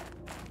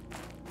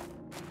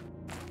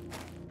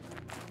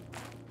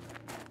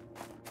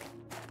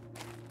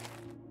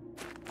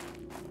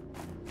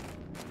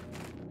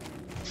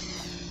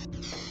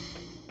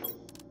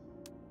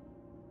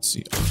 Let's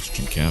see,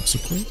 oxygen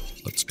capsule.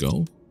 Let's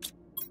go.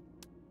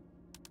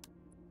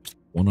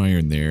 1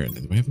 iron there. And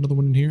then do I have another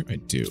one in here? I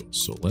do.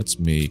 So let's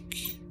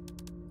make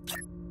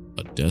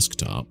a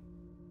desktop.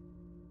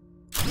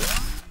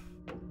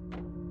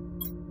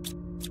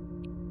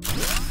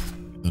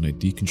 Then I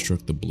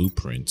deconstruct the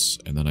blueprints,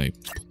 and then I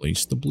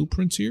place the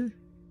blueprints here.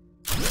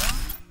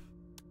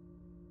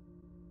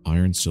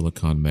 Iron,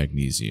 silicon,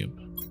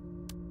 magnesium.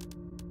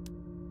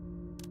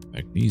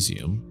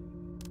 Magnesium.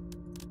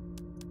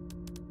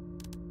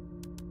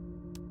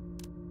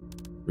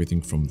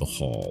 Everything from the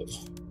hall.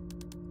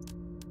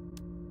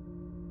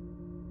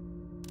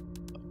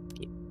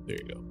 There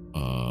you go.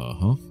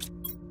 Uh-huh.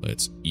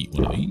 Let's eat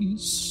one of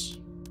these.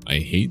 I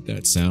hate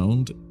that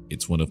sound.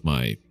 It's one of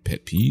my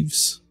pet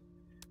peeves.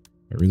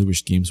 I really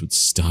wish games would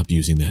stop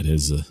using that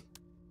as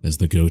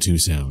the go-to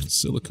sound.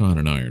 Silicon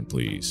and iron,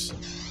 please.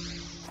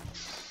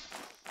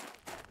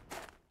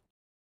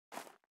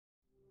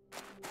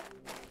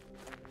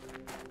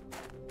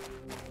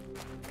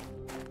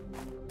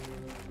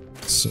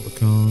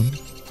 Silicon.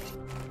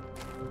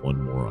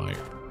 1 more iron.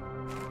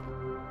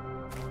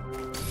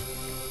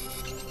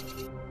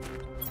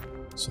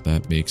 So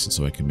that makes it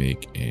so I can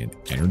make an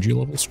energy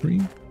level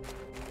screen.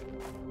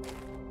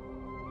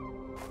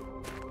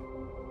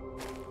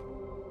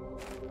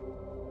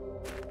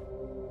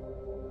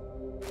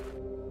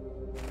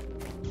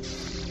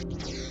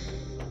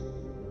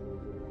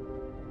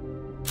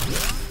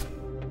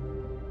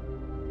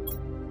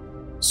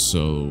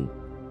 So,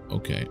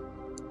 okay,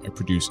 I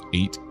produce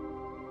 8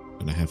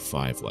 and I have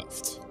 5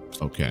 left.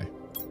 Okay.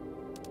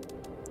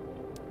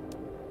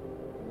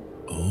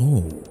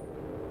 Oh.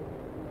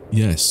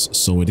 Yes,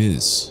 so it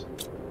is.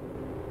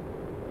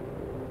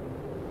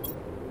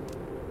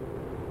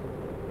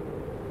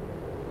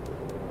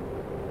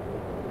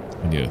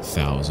 I need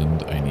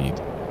 1,000. I need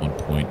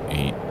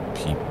 1.8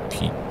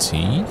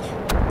 PPT.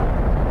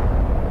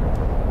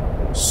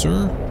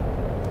 Sir?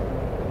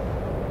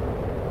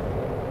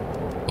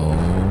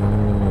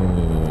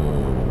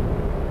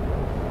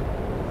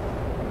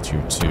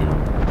 Tier 2.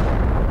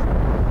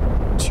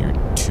 Tier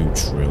 2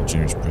 trail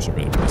generators pressure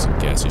better place of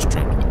gases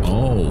trapped in the...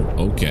 Oh,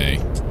 okay.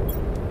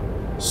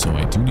 So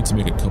I do need to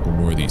make a couple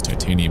more of these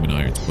titanium and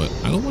irons, but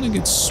I don't want to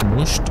get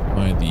smushed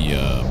by the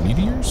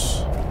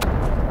meteors.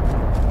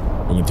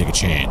 We're gonna take a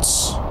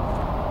chance.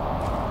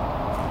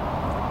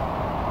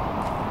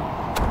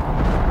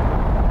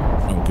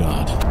 Oh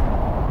god.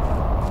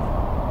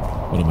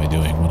 What am I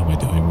doing? What am I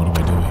doing? What am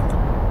I doing?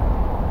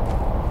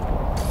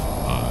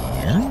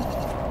 Iron?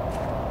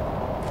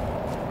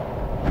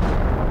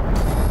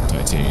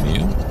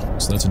 Titanium.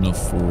 So that's enough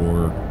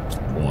for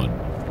 1.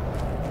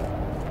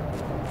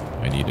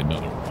 I need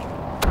another one.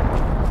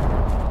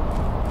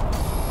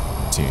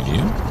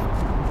 Titanium.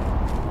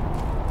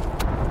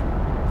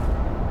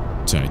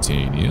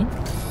 Titanium.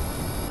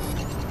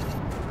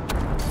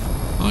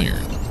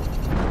 Iron.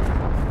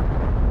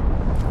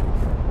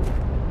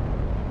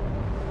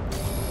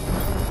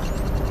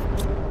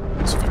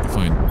 So if I can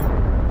find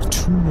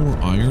 2 more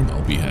iron,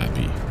 I'll be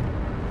happy.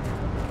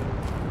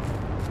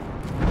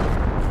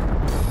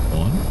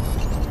 1,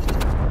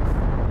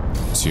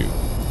 2.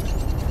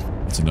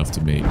 That's enough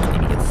to make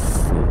another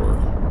 4.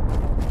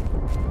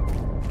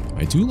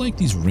 I do like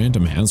these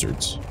random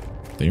hazards.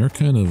 They are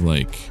kind of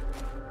like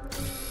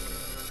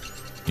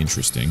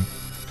interesting.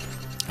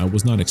 I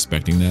was not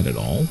expecting that at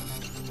all.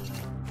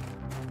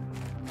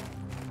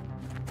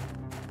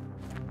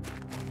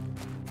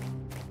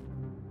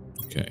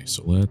 Okay,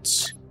 so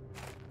let's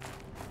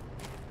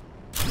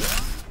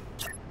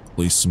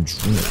place some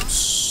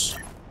drills.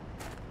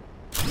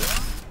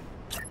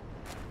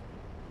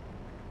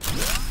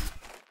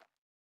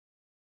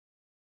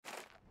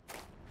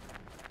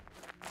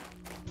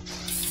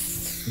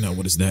 Now,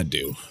 what does that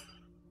do?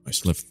 I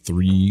still have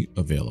 3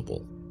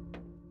 available.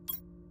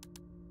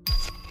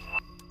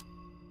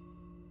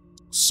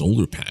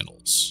 Solar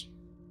panels.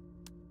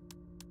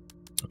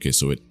 Okay,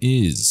 so it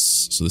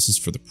is. So this is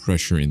for the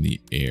pressure in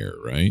the air,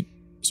 right?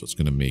 So it's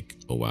going to make.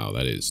 Oh, wow,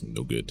 that is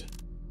no good.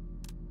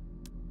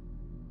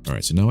 All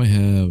right, so now I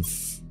have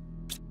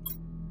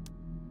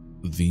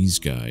these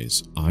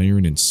guys,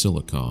 iron and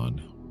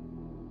silicon.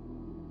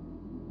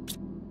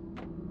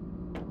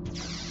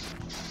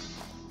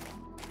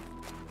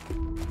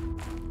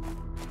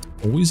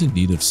 Always in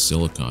need of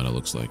silicon, it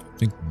looks like. I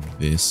think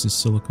this is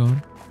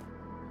silicon.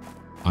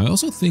 I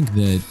also think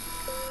that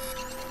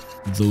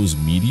those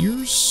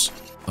meteors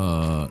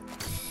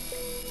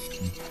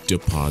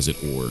deposit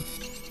ore.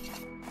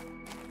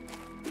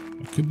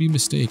 I could be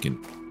mistaken.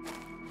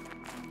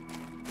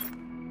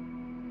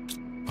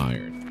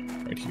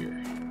 Iron, right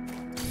here.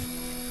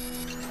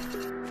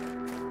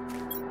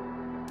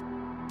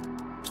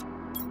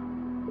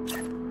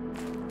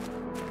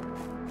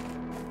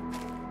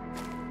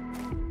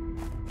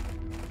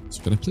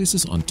 So can I place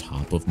this on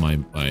top of my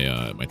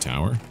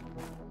tower?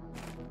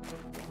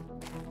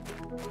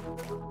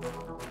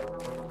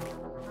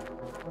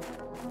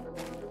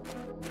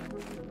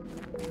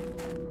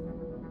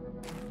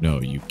 No,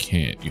 you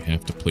can't. You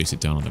have to place it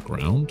down on the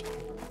ground.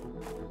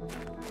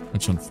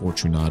 That's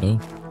unfortunato.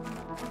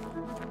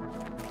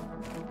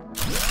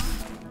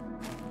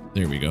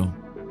 There we go.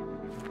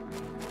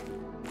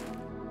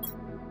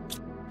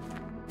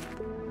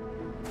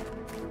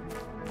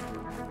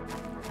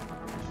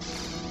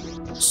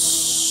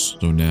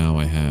 So now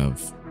I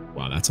have...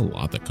 Wow, that's a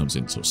lot that comes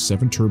in. So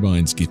 7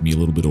 turbines give me a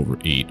little bit over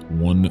 8.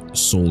 1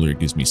 solar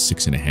gives me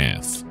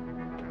 6.5.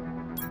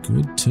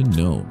 Good to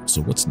know.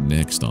 So what's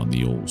next on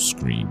the old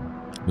screen?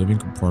 Living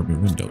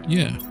compartment window.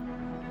 Yeah.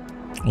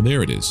 Oh,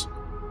 there it is.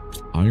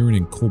 Iron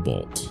and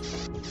cobalt.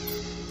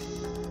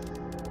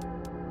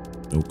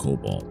 No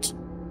cobalt.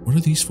 What are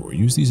these for?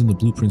 Use these in the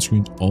blueprint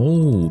screen.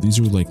 Oh, these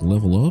are like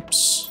level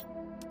ups.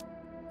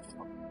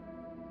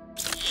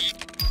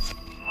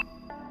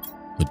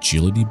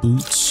 Agility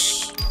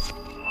boots.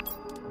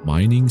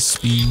 Mining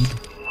speed.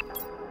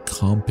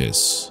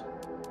 Compass.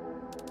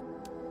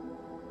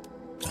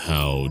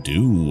 How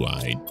do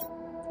I...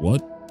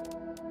 What?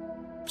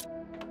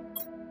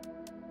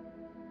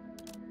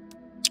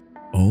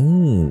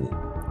 Oh.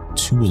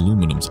 2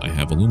 aluminums. I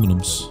have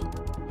aluminums.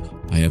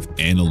 I have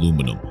an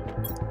aluminum.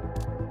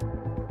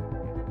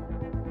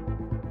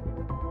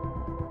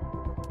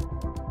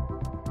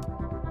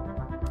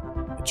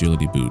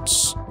 Agility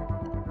boots.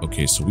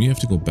 Okay, so we have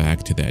to go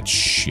back to that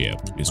ship,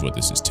 is what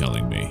this is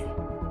telling me.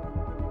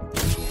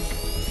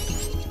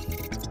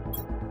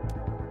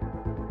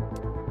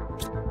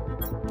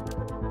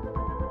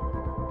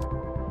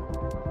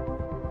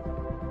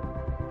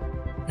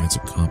 Adds a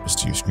compass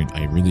to your screen.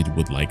 I really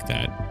would like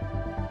that.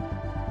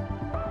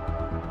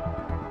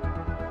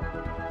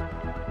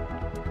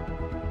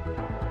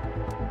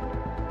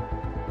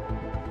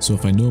 So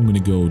if I know I'm going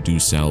to go do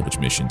salvage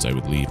missions, I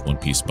would leave 1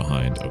 piece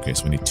behind. Okay,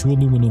 so I need 2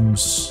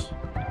 aluminums,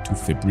 2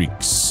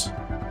 fabrics.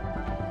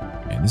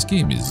 And this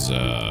game is,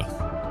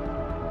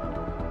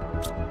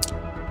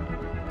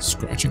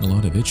 scratching a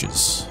lot of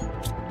itches.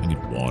 I need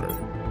water.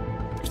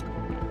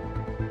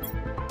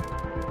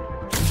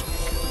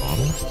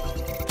 Bottle?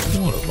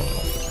 Water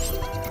bottle.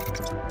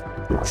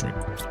 Drink.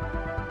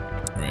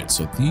 Alright,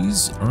 so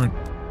these aren't...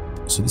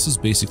 So this is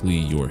basically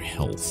your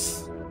health.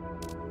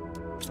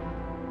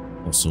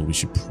 Also, we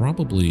should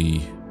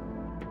probably...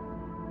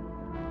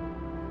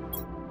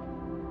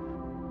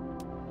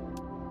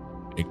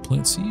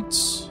 Eggplant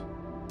seeds?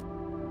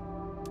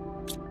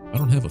 I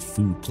don't have a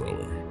food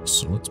grower,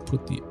 so let's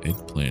put the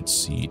eggplant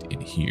seed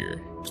in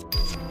here.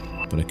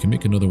 But I can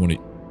make another one.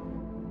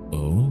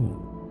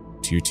 Oh,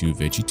 tier 2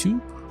 veggie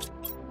tube?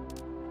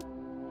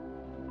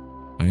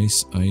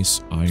 Ice,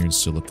 ice, iron,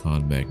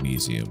 silicon,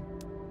 magnesium.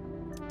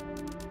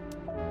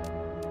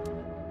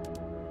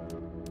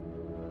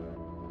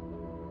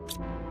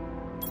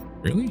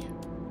 Really?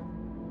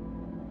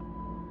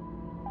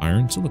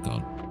 Iron,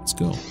 silicon. Let's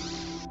go.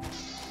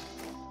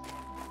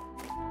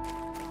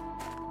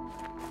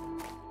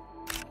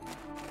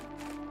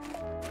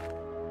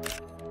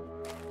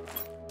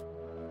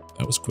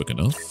 was quick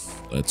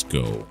enough. Let's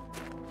go.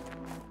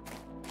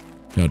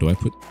 Now, do I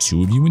put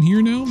 2 of you in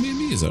here now,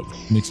 maybe? Is that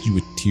what makes you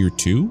a tier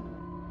 2?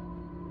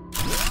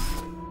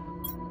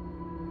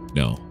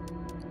 No.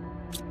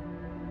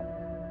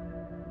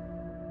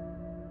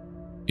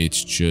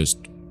 It's just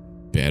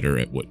better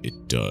at what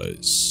it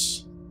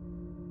does.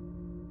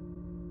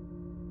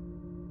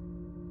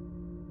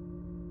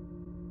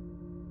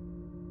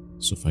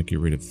 So if I get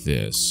rid of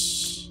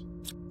this...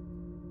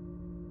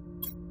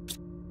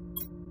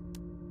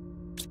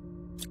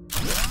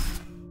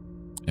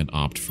 and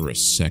opt for a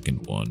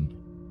second one...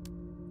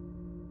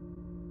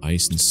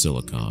 ice and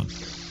silicon.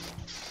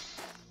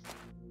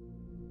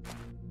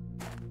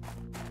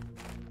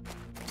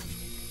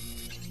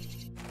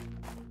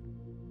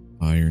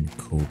 Iron,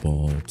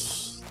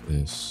 cobalt,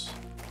 this.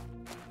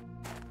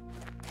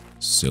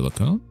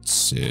 Silicon,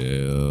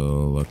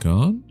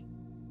 silicon,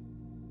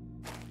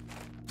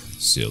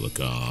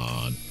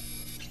 silicon.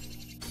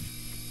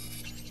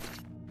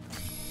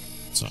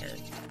 It's iron.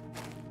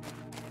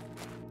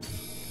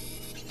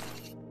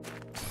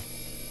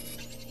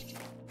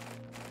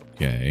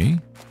 Okay.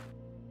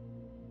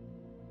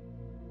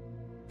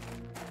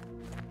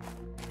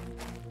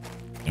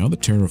 Now the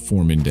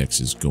Terraform index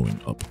is going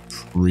up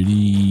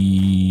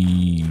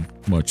pretty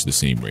much the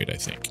same rate, I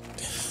think.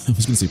 I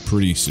was going to say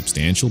pretty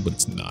substantial, but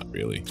it's not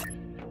really.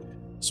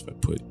 So if I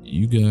put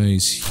you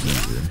guys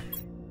here,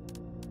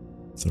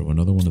 throw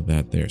another one of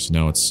that there. So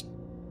now it's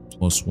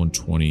plus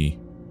 120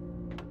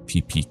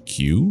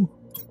 PPQ.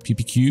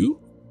 PPQ?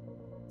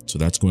 So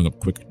that's going up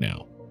quicker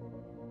now.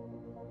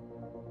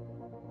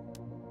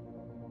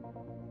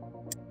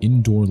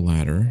 Indoor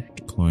ladder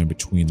to climb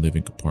between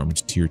living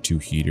compartments, tier 2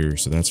 heater.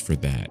 So that's for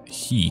that.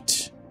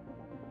 Heat.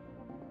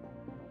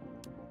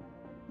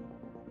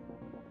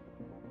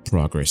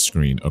 Progress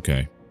screen.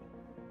 Okay.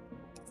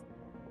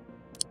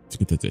 To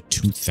get that to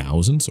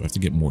 2000, so I have to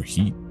get more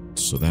heat.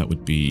 So that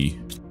would be...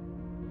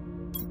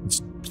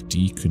 let's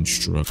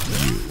deconstruct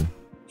you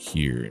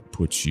here and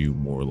put you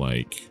more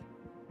like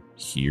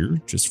here,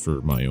 just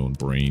for my own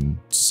brain's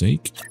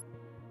sake.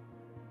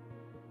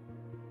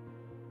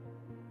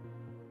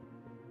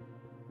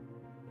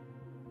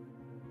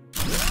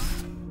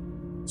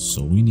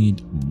 So we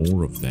need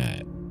more of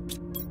that.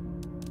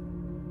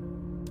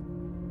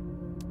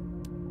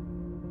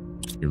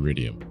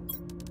 Iridium.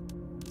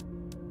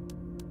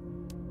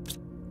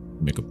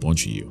 Make a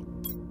bunch of you.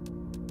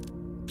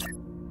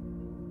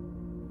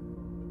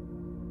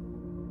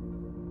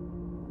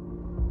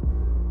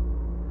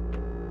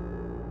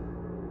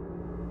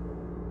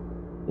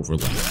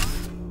 Overlap.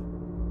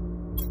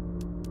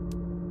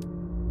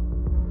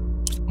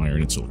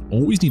 Iron and silicon.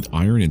 Always need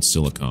iron and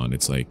silicon.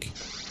 It's like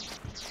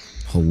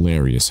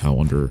hilarious how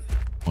under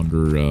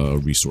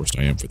resourced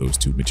I am for those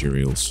two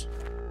materials.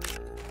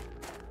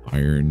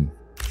 Iron,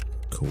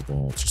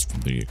 cobalt, just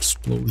from the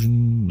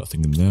explosion.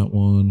 Nothing in that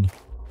one.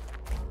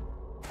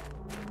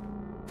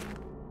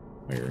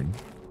 Iron.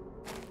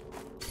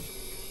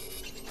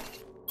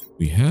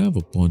 We have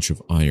a bunch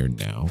of iron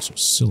now, so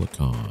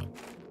silicon.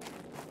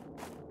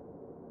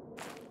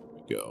 There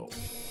we go.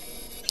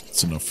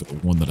 That's enough for the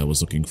one that I was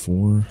looking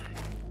for.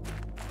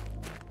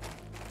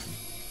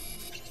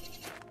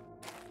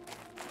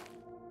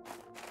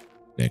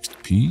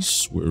 Next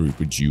piece, where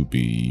would you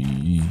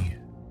be?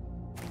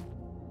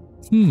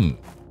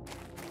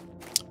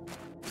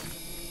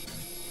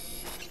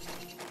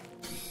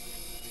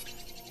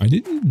 I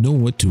didn't know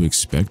what to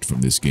expect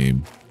from this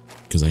game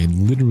because I had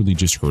literally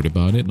just heard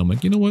about it and I'm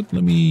like, you know what?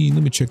 Let me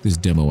check this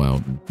demo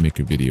out and make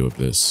a video of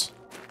this.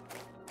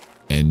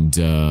 And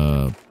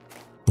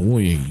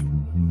boy,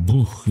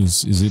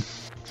 is it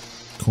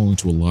calling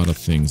to a lot of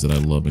things that I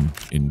love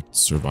in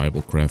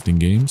survival crafting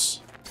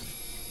games.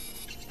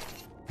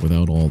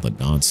 Without all the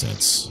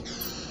nonsense.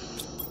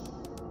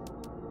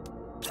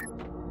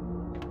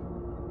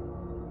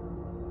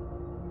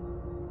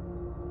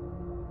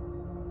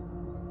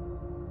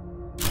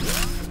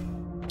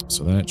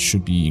 So that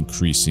should be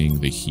increasing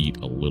the heat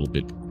a little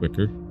bit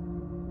quicker.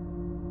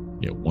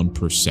 Yeah, 1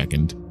 per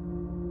second.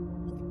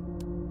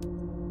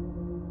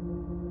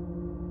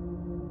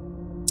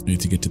 I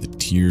need to get to the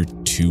tier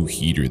 2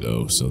 heater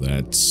though, so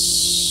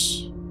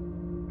that's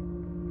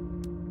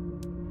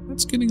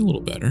getting a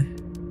little better.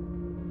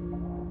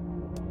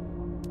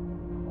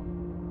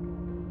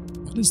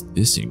 How does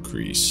this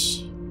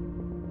increase?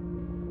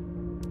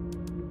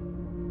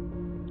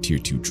 Tier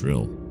 2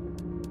 drill.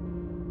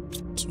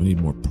 So I need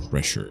more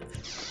pressure.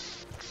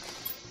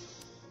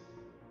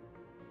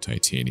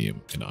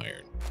 Titanium and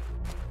iron.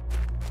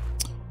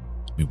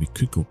 I mean, we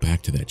could go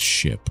back to that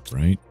ship,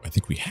 right? I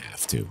think we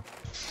have to.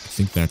 I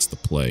think that's the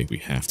play. We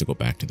have to go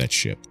back to that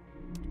ship.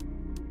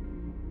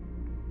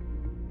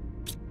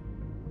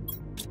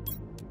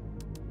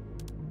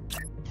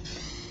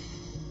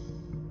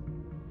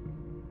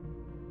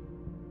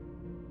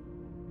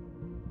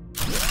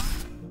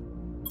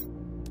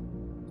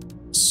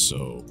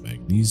 So,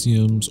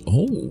 magnesiums.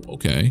 Oh,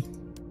 okay.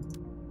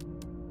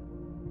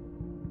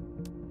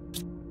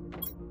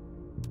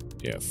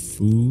 Yeah,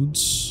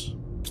 foods.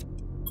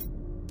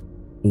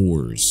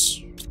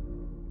 Ores.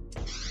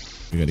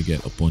 We gotta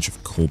get a bunch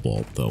of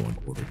cobalt, though, in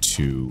order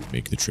to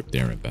make the trip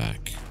there and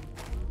back.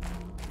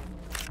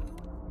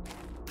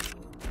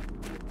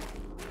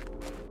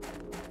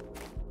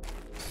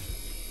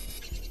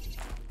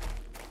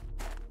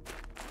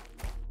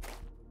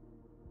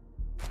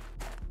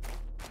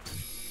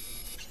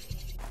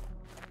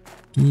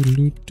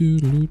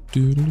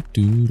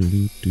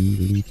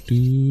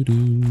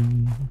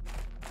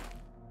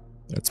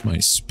 That's my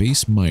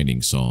space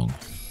mining song.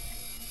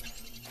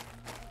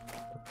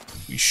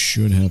 We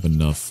should have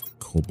enough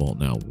cobalt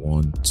now.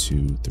 1,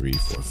 2, 3,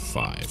 4,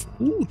 5.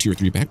 Ooh, tier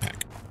 3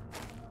 backpack.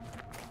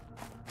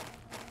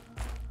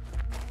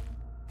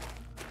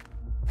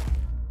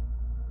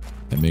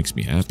 That makes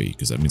me happy,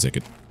 because that means I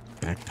could...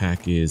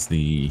 Backpack is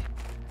the...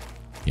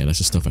 Yeah, that's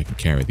the stuff I can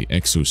carry. The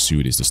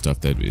exosuit is the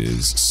stuff that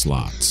is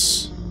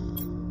slots.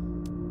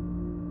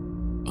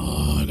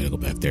 Oh, I gotta go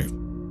back there.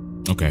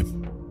 Okay.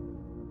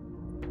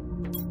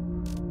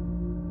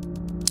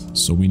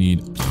 So we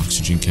need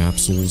oxygen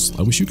capsules.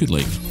 I wish you could,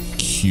 like,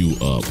 queue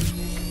up.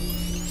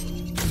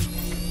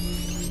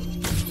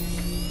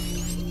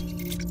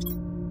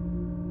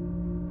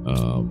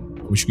 I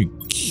wish you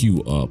could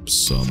queue up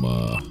some,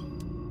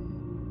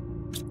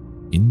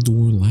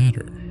 indoor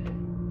ladder.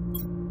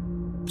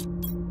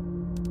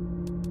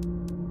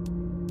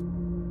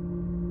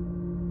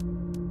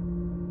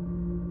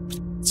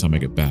 Time I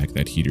get back,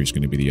 that heater is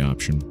going to be the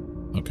option.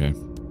 Okay.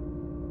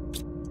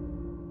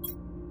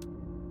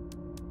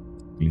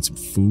 We need some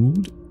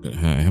food.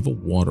 I have a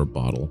water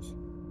bottle,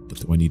 but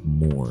do I need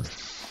more?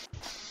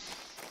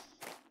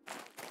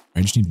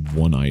 I just need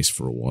 1 ice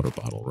for a water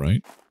bottle,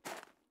 right?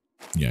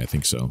 Yeah, I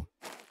think so.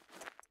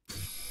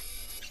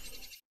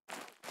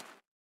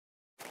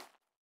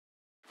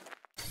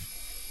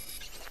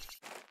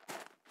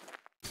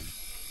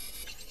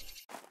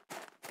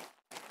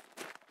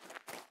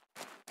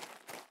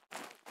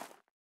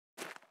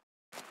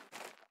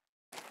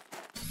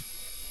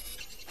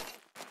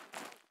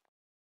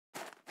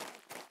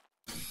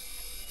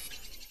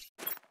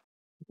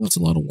 That's a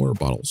lot of water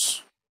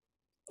bottles.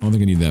 I don't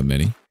think I need that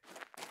many.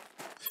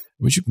 I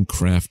wish you can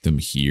craft them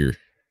here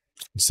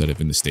instead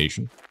of in the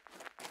station.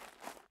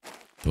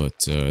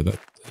 But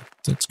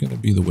that's going to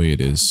be the way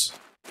it is.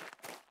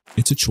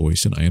 It's a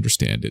choice, and I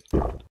understand it.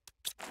 Water.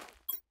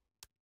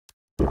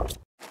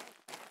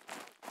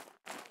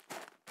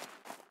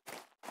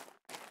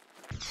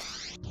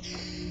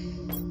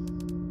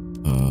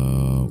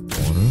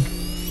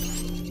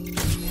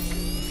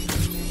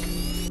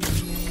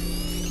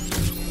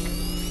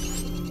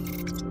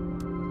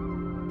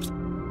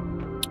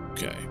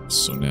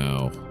 So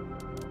now,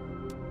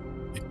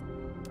 I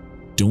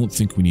don't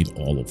think we need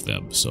all of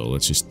them. So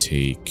let's just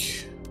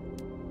take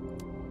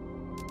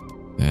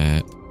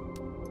that,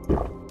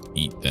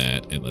 eat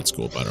that, and let's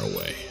go about our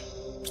way.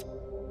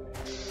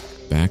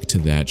 Back to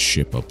that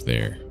ship up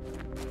there.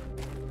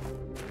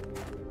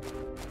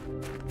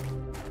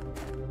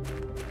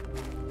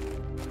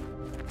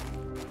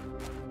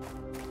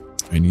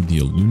 I need the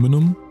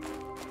aluminum.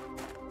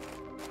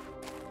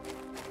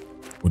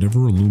 Whatever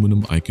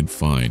aluminum I can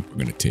find, we're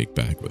going to take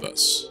back with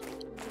us.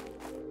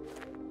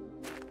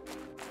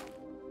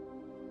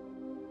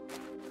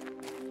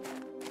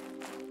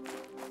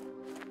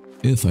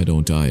 If I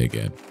don't die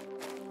again.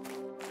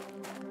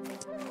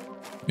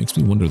 Makes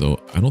me wonder though,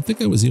 I don't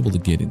think I was able to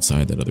get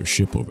inside that other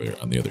ship over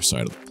there on the other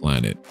side of the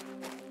planet.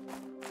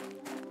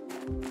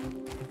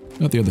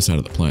 Not the other side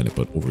of the planet,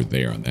 but over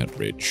there on that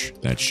ridge.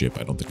 That ship,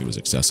 I don't think it was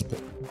accessible.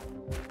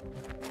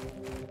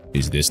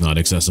 Is this not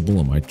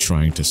accessible? Am I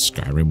trying to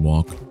Skyrim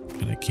walk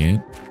and I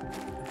can't?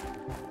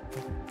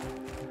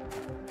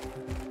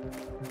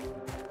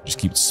 Just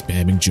keep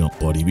spamming jump,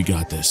 buddy. We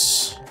got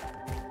this.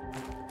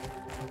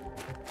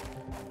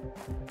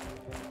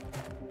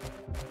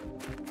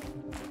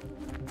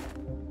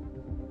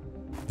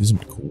 These are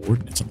my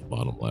coordinates on the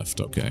bottom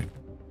left. Okay.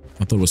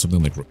 I thought it was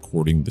something like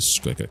recording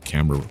this, like a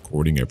camera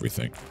recording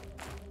everything.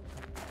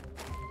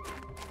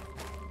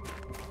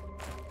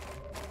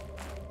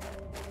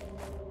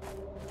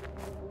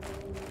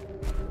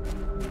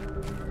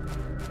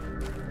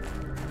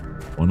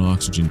 One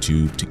oxygen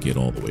tube to get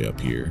all the way up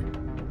here.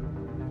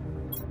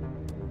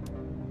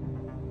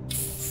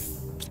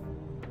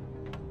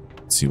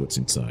 Let's see what's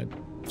inside.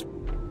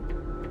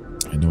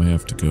 I know I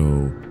have to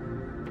go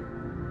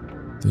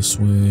this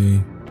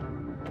way.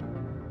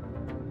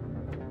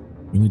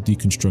 We only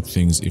deconstruct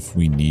things if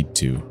we need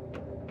to.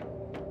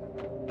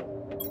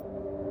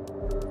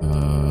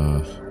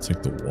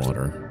 Take the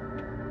water.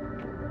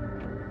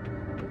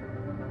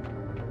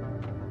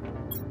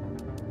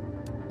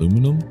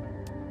 Aluminum.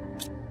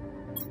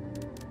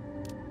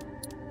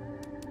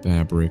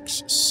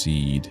 Fabrics,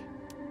 seed,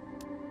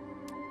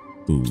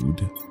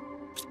 food.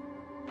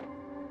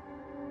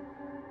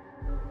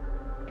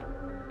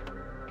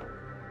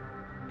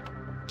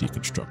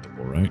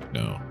 Deconstructible, right?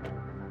 No.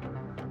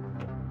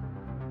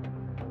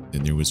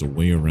 Then there was a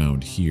way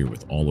around here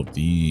with all of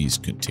these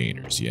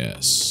containers,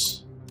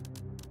 yes.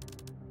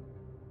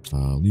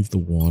 Leave the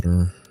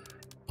water.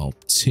 I'll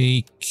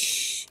take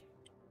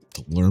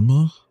the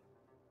lerma.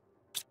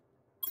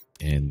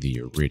 and the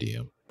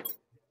iridium.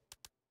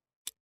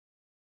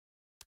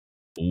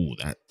 Oh,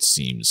 that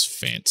seems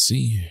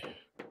fancy.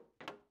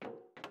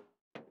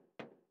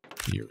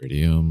 The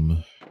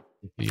iridium,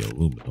 the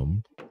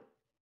aluminum.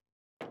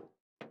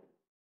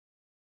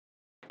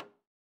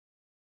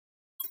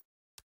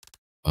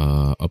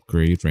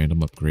 Upgrade,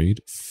 random upgrade,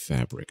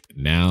 fabric.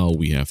 Now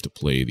we have to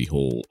play the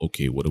whole,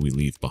 okay, what do we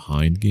leave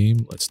behind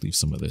game? Let's leave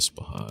some of this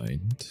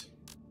behind.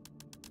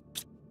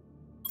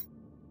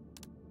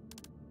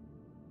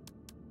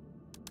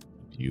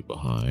 You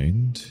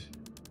behind.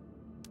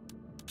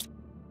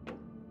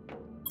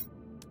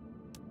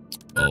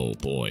 Oh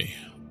boy.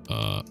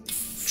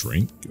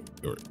 Drink?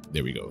 Or,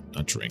 there we go.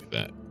 Not drink,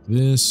 that.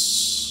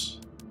 This.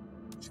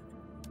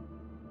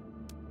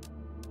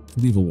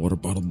 Leave a water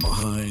bottle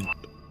behind.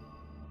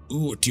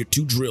 Ooh, a tier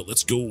 2 drill.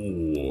 Let's go.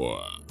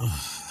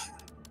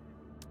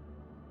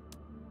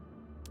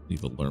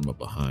 Leave a lerma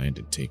behind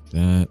and take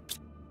that.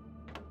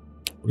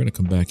 We're going to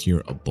come back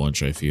here a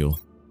bunch, I feel.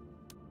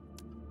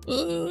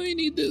 I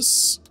need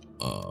this.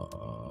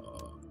 How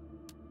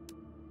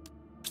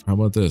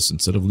about this?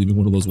 Instead of leaving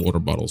one of those water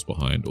bottles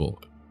behind, well,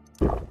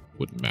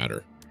 wouldn't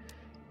matter.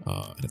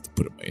 I'd have to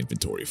put it in my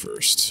inventory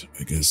first.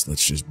 I guess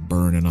let's just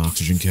burn an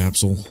oxygen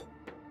capsule.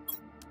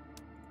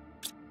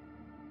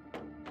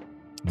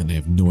 And I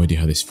have no idea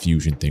how this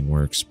fusion thing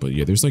works, but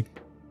yeah, there's like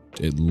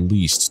at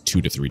least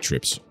 2 to 3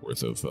 trips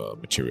worth of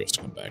materials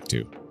to come back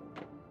to.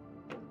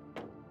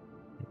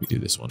 We did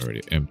this one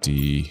already.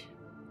 Empty,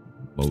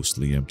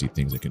 mostly empty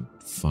things I can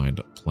find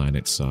on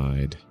planet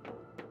side.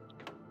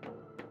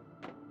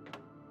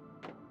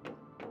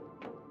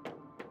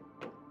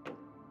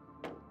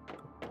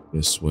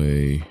 This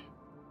way.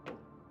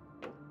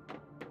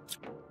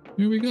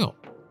 Here we go.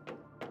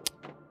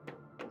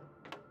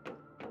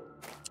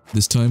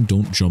 This time,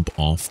 don't jump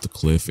off the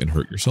cliff and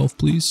hurt yourself,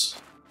 please.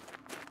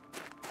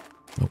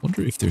 I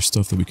wonder if there's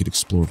stuff that we could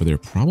explore over there.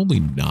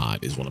 Probably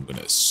not, is what I'm going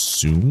to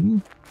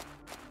assume.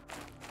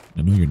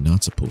 I know you're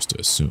not supposed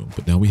to assume,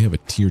 but now we have a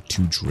tier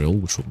 2 drill,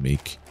 which will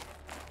make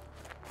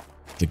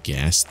the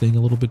gas thing a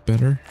little bit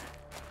better.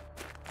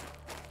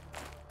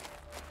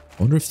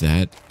 I wonder if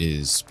that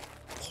is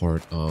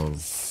part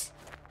of...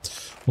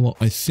 Well,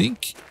 I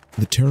think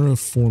the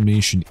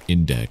terraformation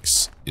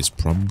index is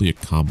probably a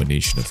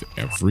combination of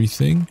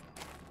everything.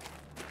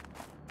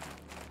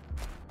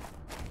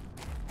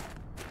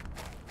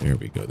 There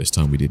we go. This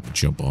time we didn't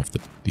jump off the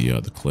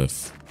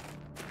cliff.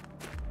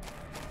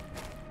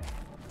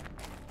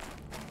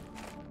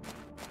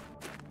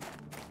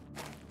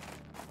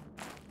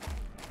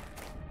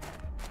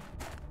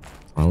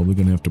 Probably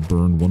gonna have to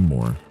burn one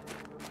more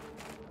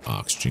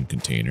oxygen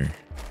container.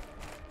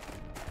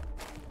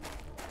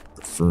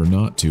 Prefer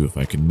not to if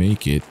I can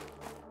make it.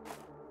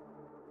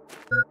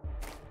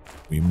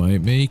 We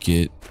might make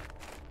it.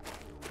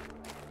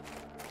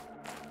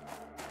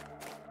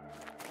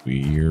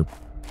 We're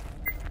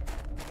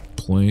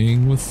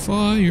playing with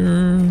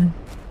fire.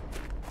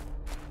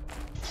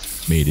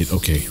 Made it.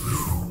 Okay.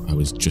 Whew. I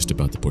was just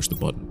about to push the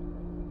button.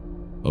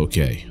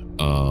 Okay.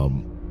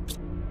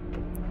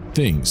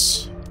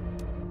 Things.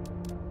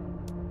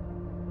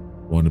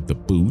 One of the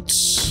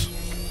boots.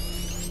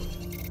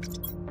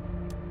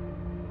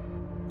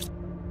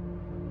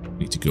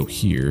 Need to go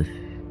here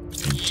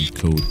and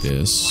decode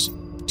this.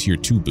 Tier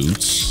 2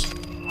 boots.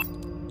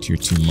 Tier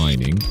 2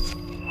 mining.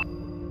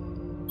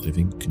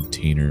 Living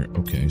container.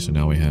 Okay, so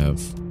now we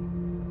have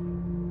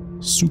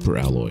super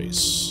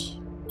alloys.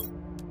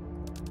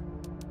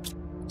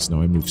 So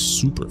now I move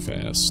super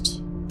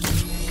fast.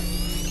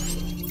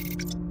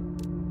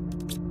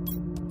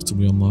 What did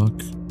we unlock?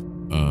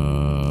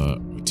 A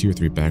tier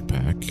 3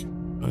 backpack.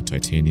 A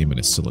titanium and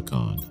a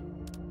silicon.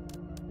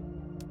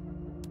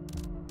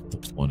 The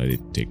one I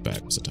didn't take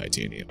back was a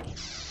titanium.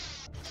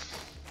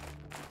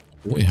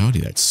 Boy, howdy,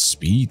 that's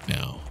speed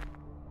now.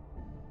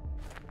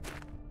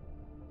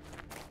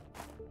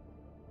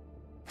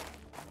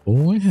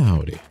 Boy,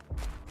 howdy.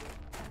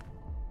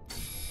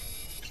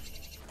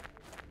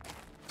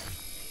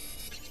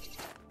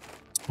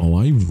 Oh,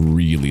 I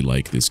really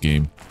like this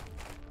game.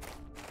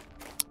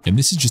 And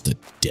this is just a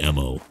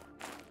demo.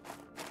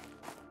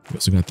 We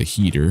also got the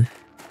heater.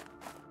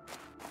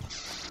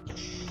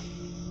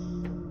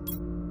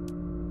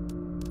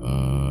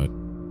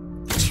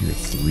 Tier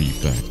 3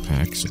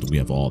 backpack, so we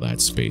have all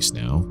that space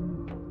now.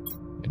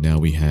 And now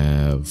we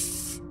have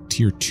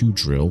tier 2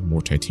 drill,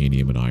 more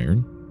titanium and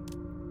iron.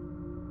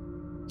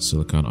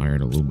 Silicon,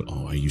 iron, aluminum.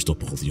 Oh, I used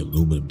up all the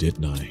aluminum,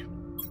 didn't I?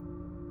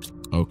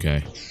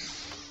 Okay.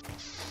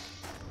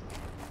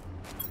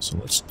 So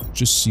let's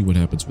just see what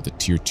happens with a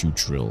tier 2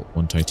 drill.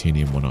 1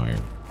 titanium, 1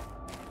 iron.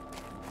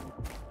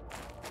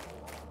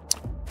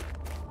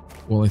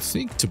 Well, I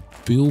think to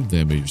build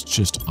them it was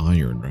just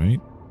iron, right?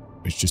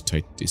 It's just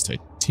it's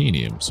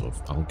titanium, so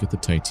if I'll get the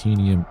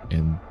titanium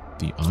and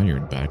the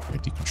iron back by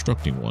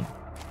deconstructing one.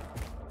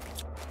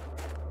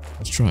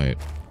 Let's try it.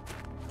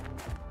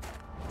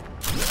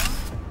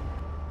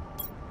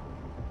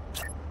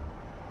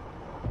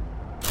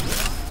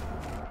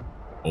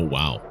 Oh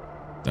wow,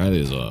 that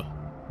is a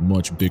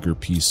much bigger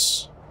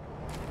piece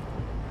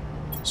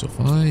So if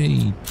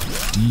I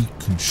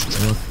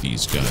deconstruct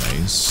these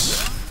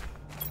guys...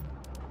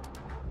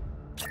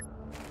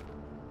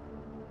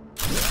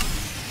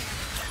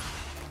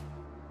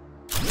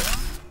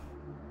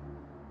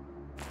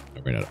 I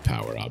ran out of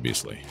power,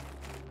 obviously.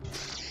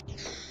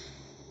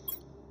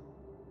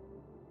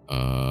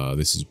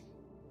 This is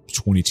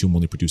 22. I'm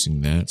only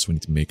producing that, so I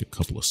need to make a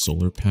couple of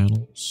solar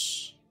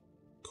panels.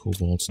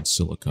 Cobalts and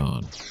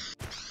silicon.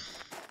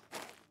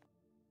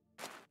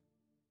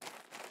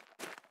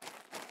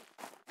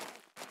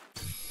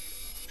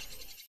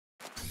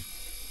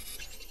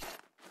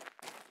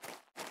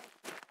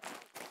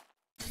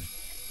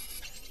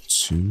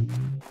 Two.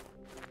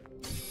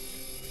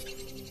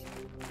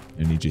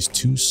 I need just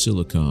 2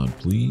 silicon,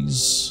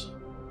 please.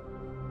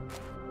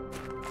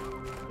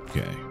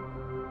 Okay.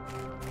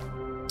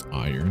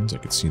 Irons, I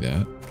could see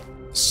that.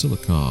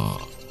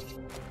 Silicon.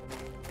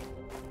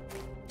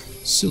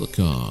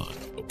 Silicon.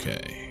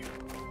 Okay.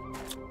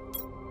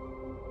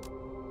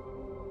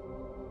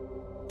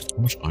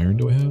 How much iron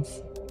do I have?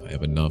 I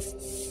have enough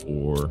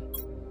for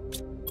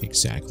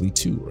exactly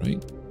 2,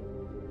 right?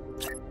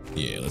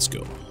 Yeah, let's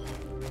go.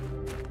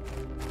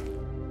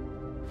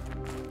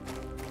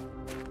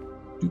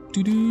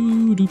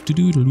 Doop-de-doo,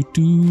 doop-de-doo,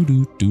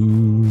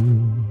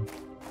 doop-de-doo.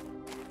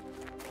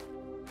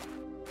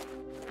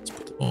 Let's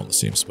put them all in the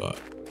same spot.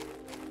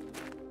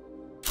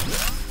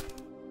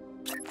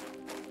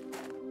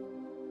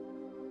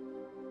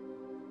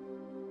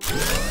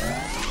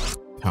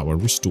 Power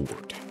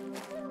restored.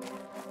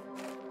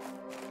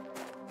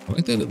 I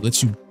like that it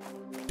lets you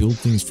build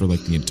things for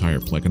like the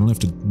entire plug. I don't have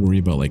to worry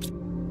about like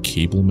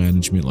cable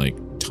management, like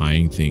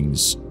tying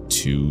things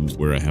to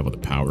where I have other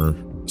power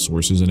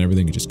sources and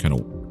everything. It just kind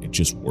of, it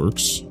just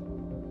works.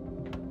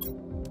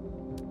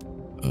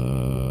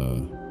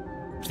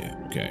 Yeah,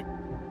 okay.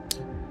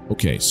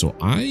 Okay, so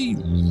I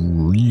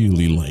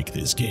really like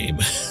this game.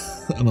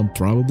 And I'm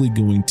probably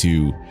going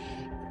to,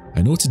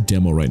 I know it's a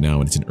demo right now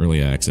and it's in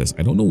early access.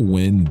 I don't know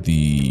when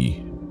the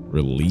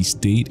release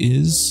date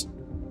is,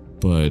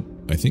 but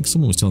I think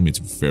someone was telling me it's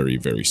very,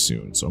 very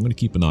soon. So I'm going to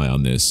keep an eye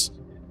on this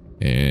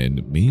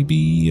and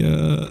maybe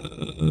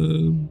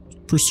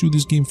pursue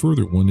this game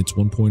further when it's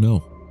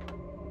 1.0.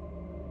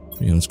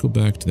 Yeah, let's go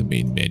back to the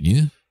main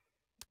menu.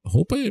 I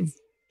hope I have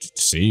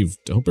saved.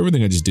 I hope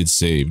everything I just did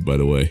saved, by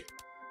the way.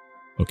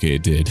 Okay,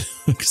 it did,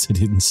 because I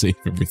didn't save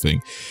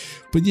everything.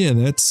 But yeah,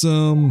 that's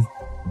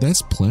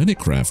Planet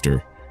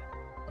Crafter.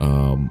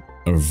 A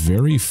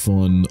very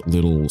fun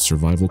little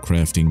survival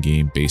crafting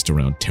game based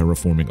around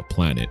terraforming a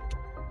planet.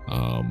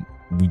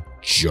 We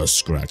just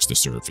scratched the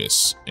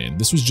surface, and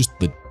this was just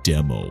the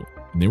demo.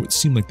 And it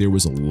seemed like there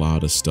was a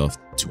lot of stuff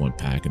to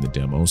unpack in the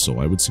demo, so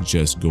I would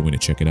suggest going to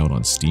check it out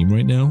on Steam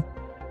right now.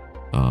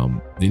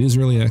 It is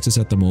early access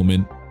at the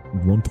moment.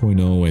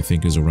 1.0 I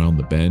think is around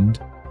the bend.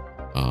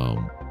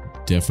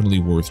 Definitely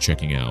worth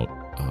checking out.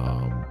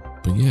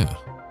 But yeah,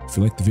 if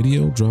you liked the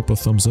video, drop a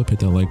thumbs up, hit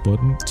that like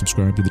button,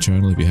 subscribe to the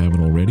channel if you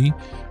haven't already,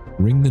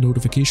 ring the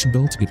notification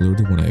bell to get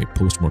alerted when I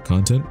post more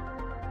content,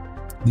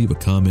 leave a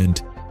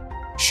comment,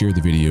 share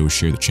the video,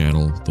 share the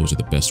channel. Those are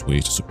the best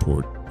ways to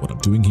support what I'm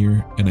doing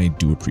here, and I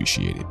do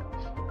appreciate it.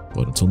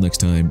 But until next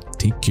time,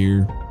 take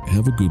care,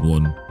 have a good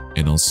one,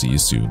 and I'll see you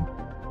soon.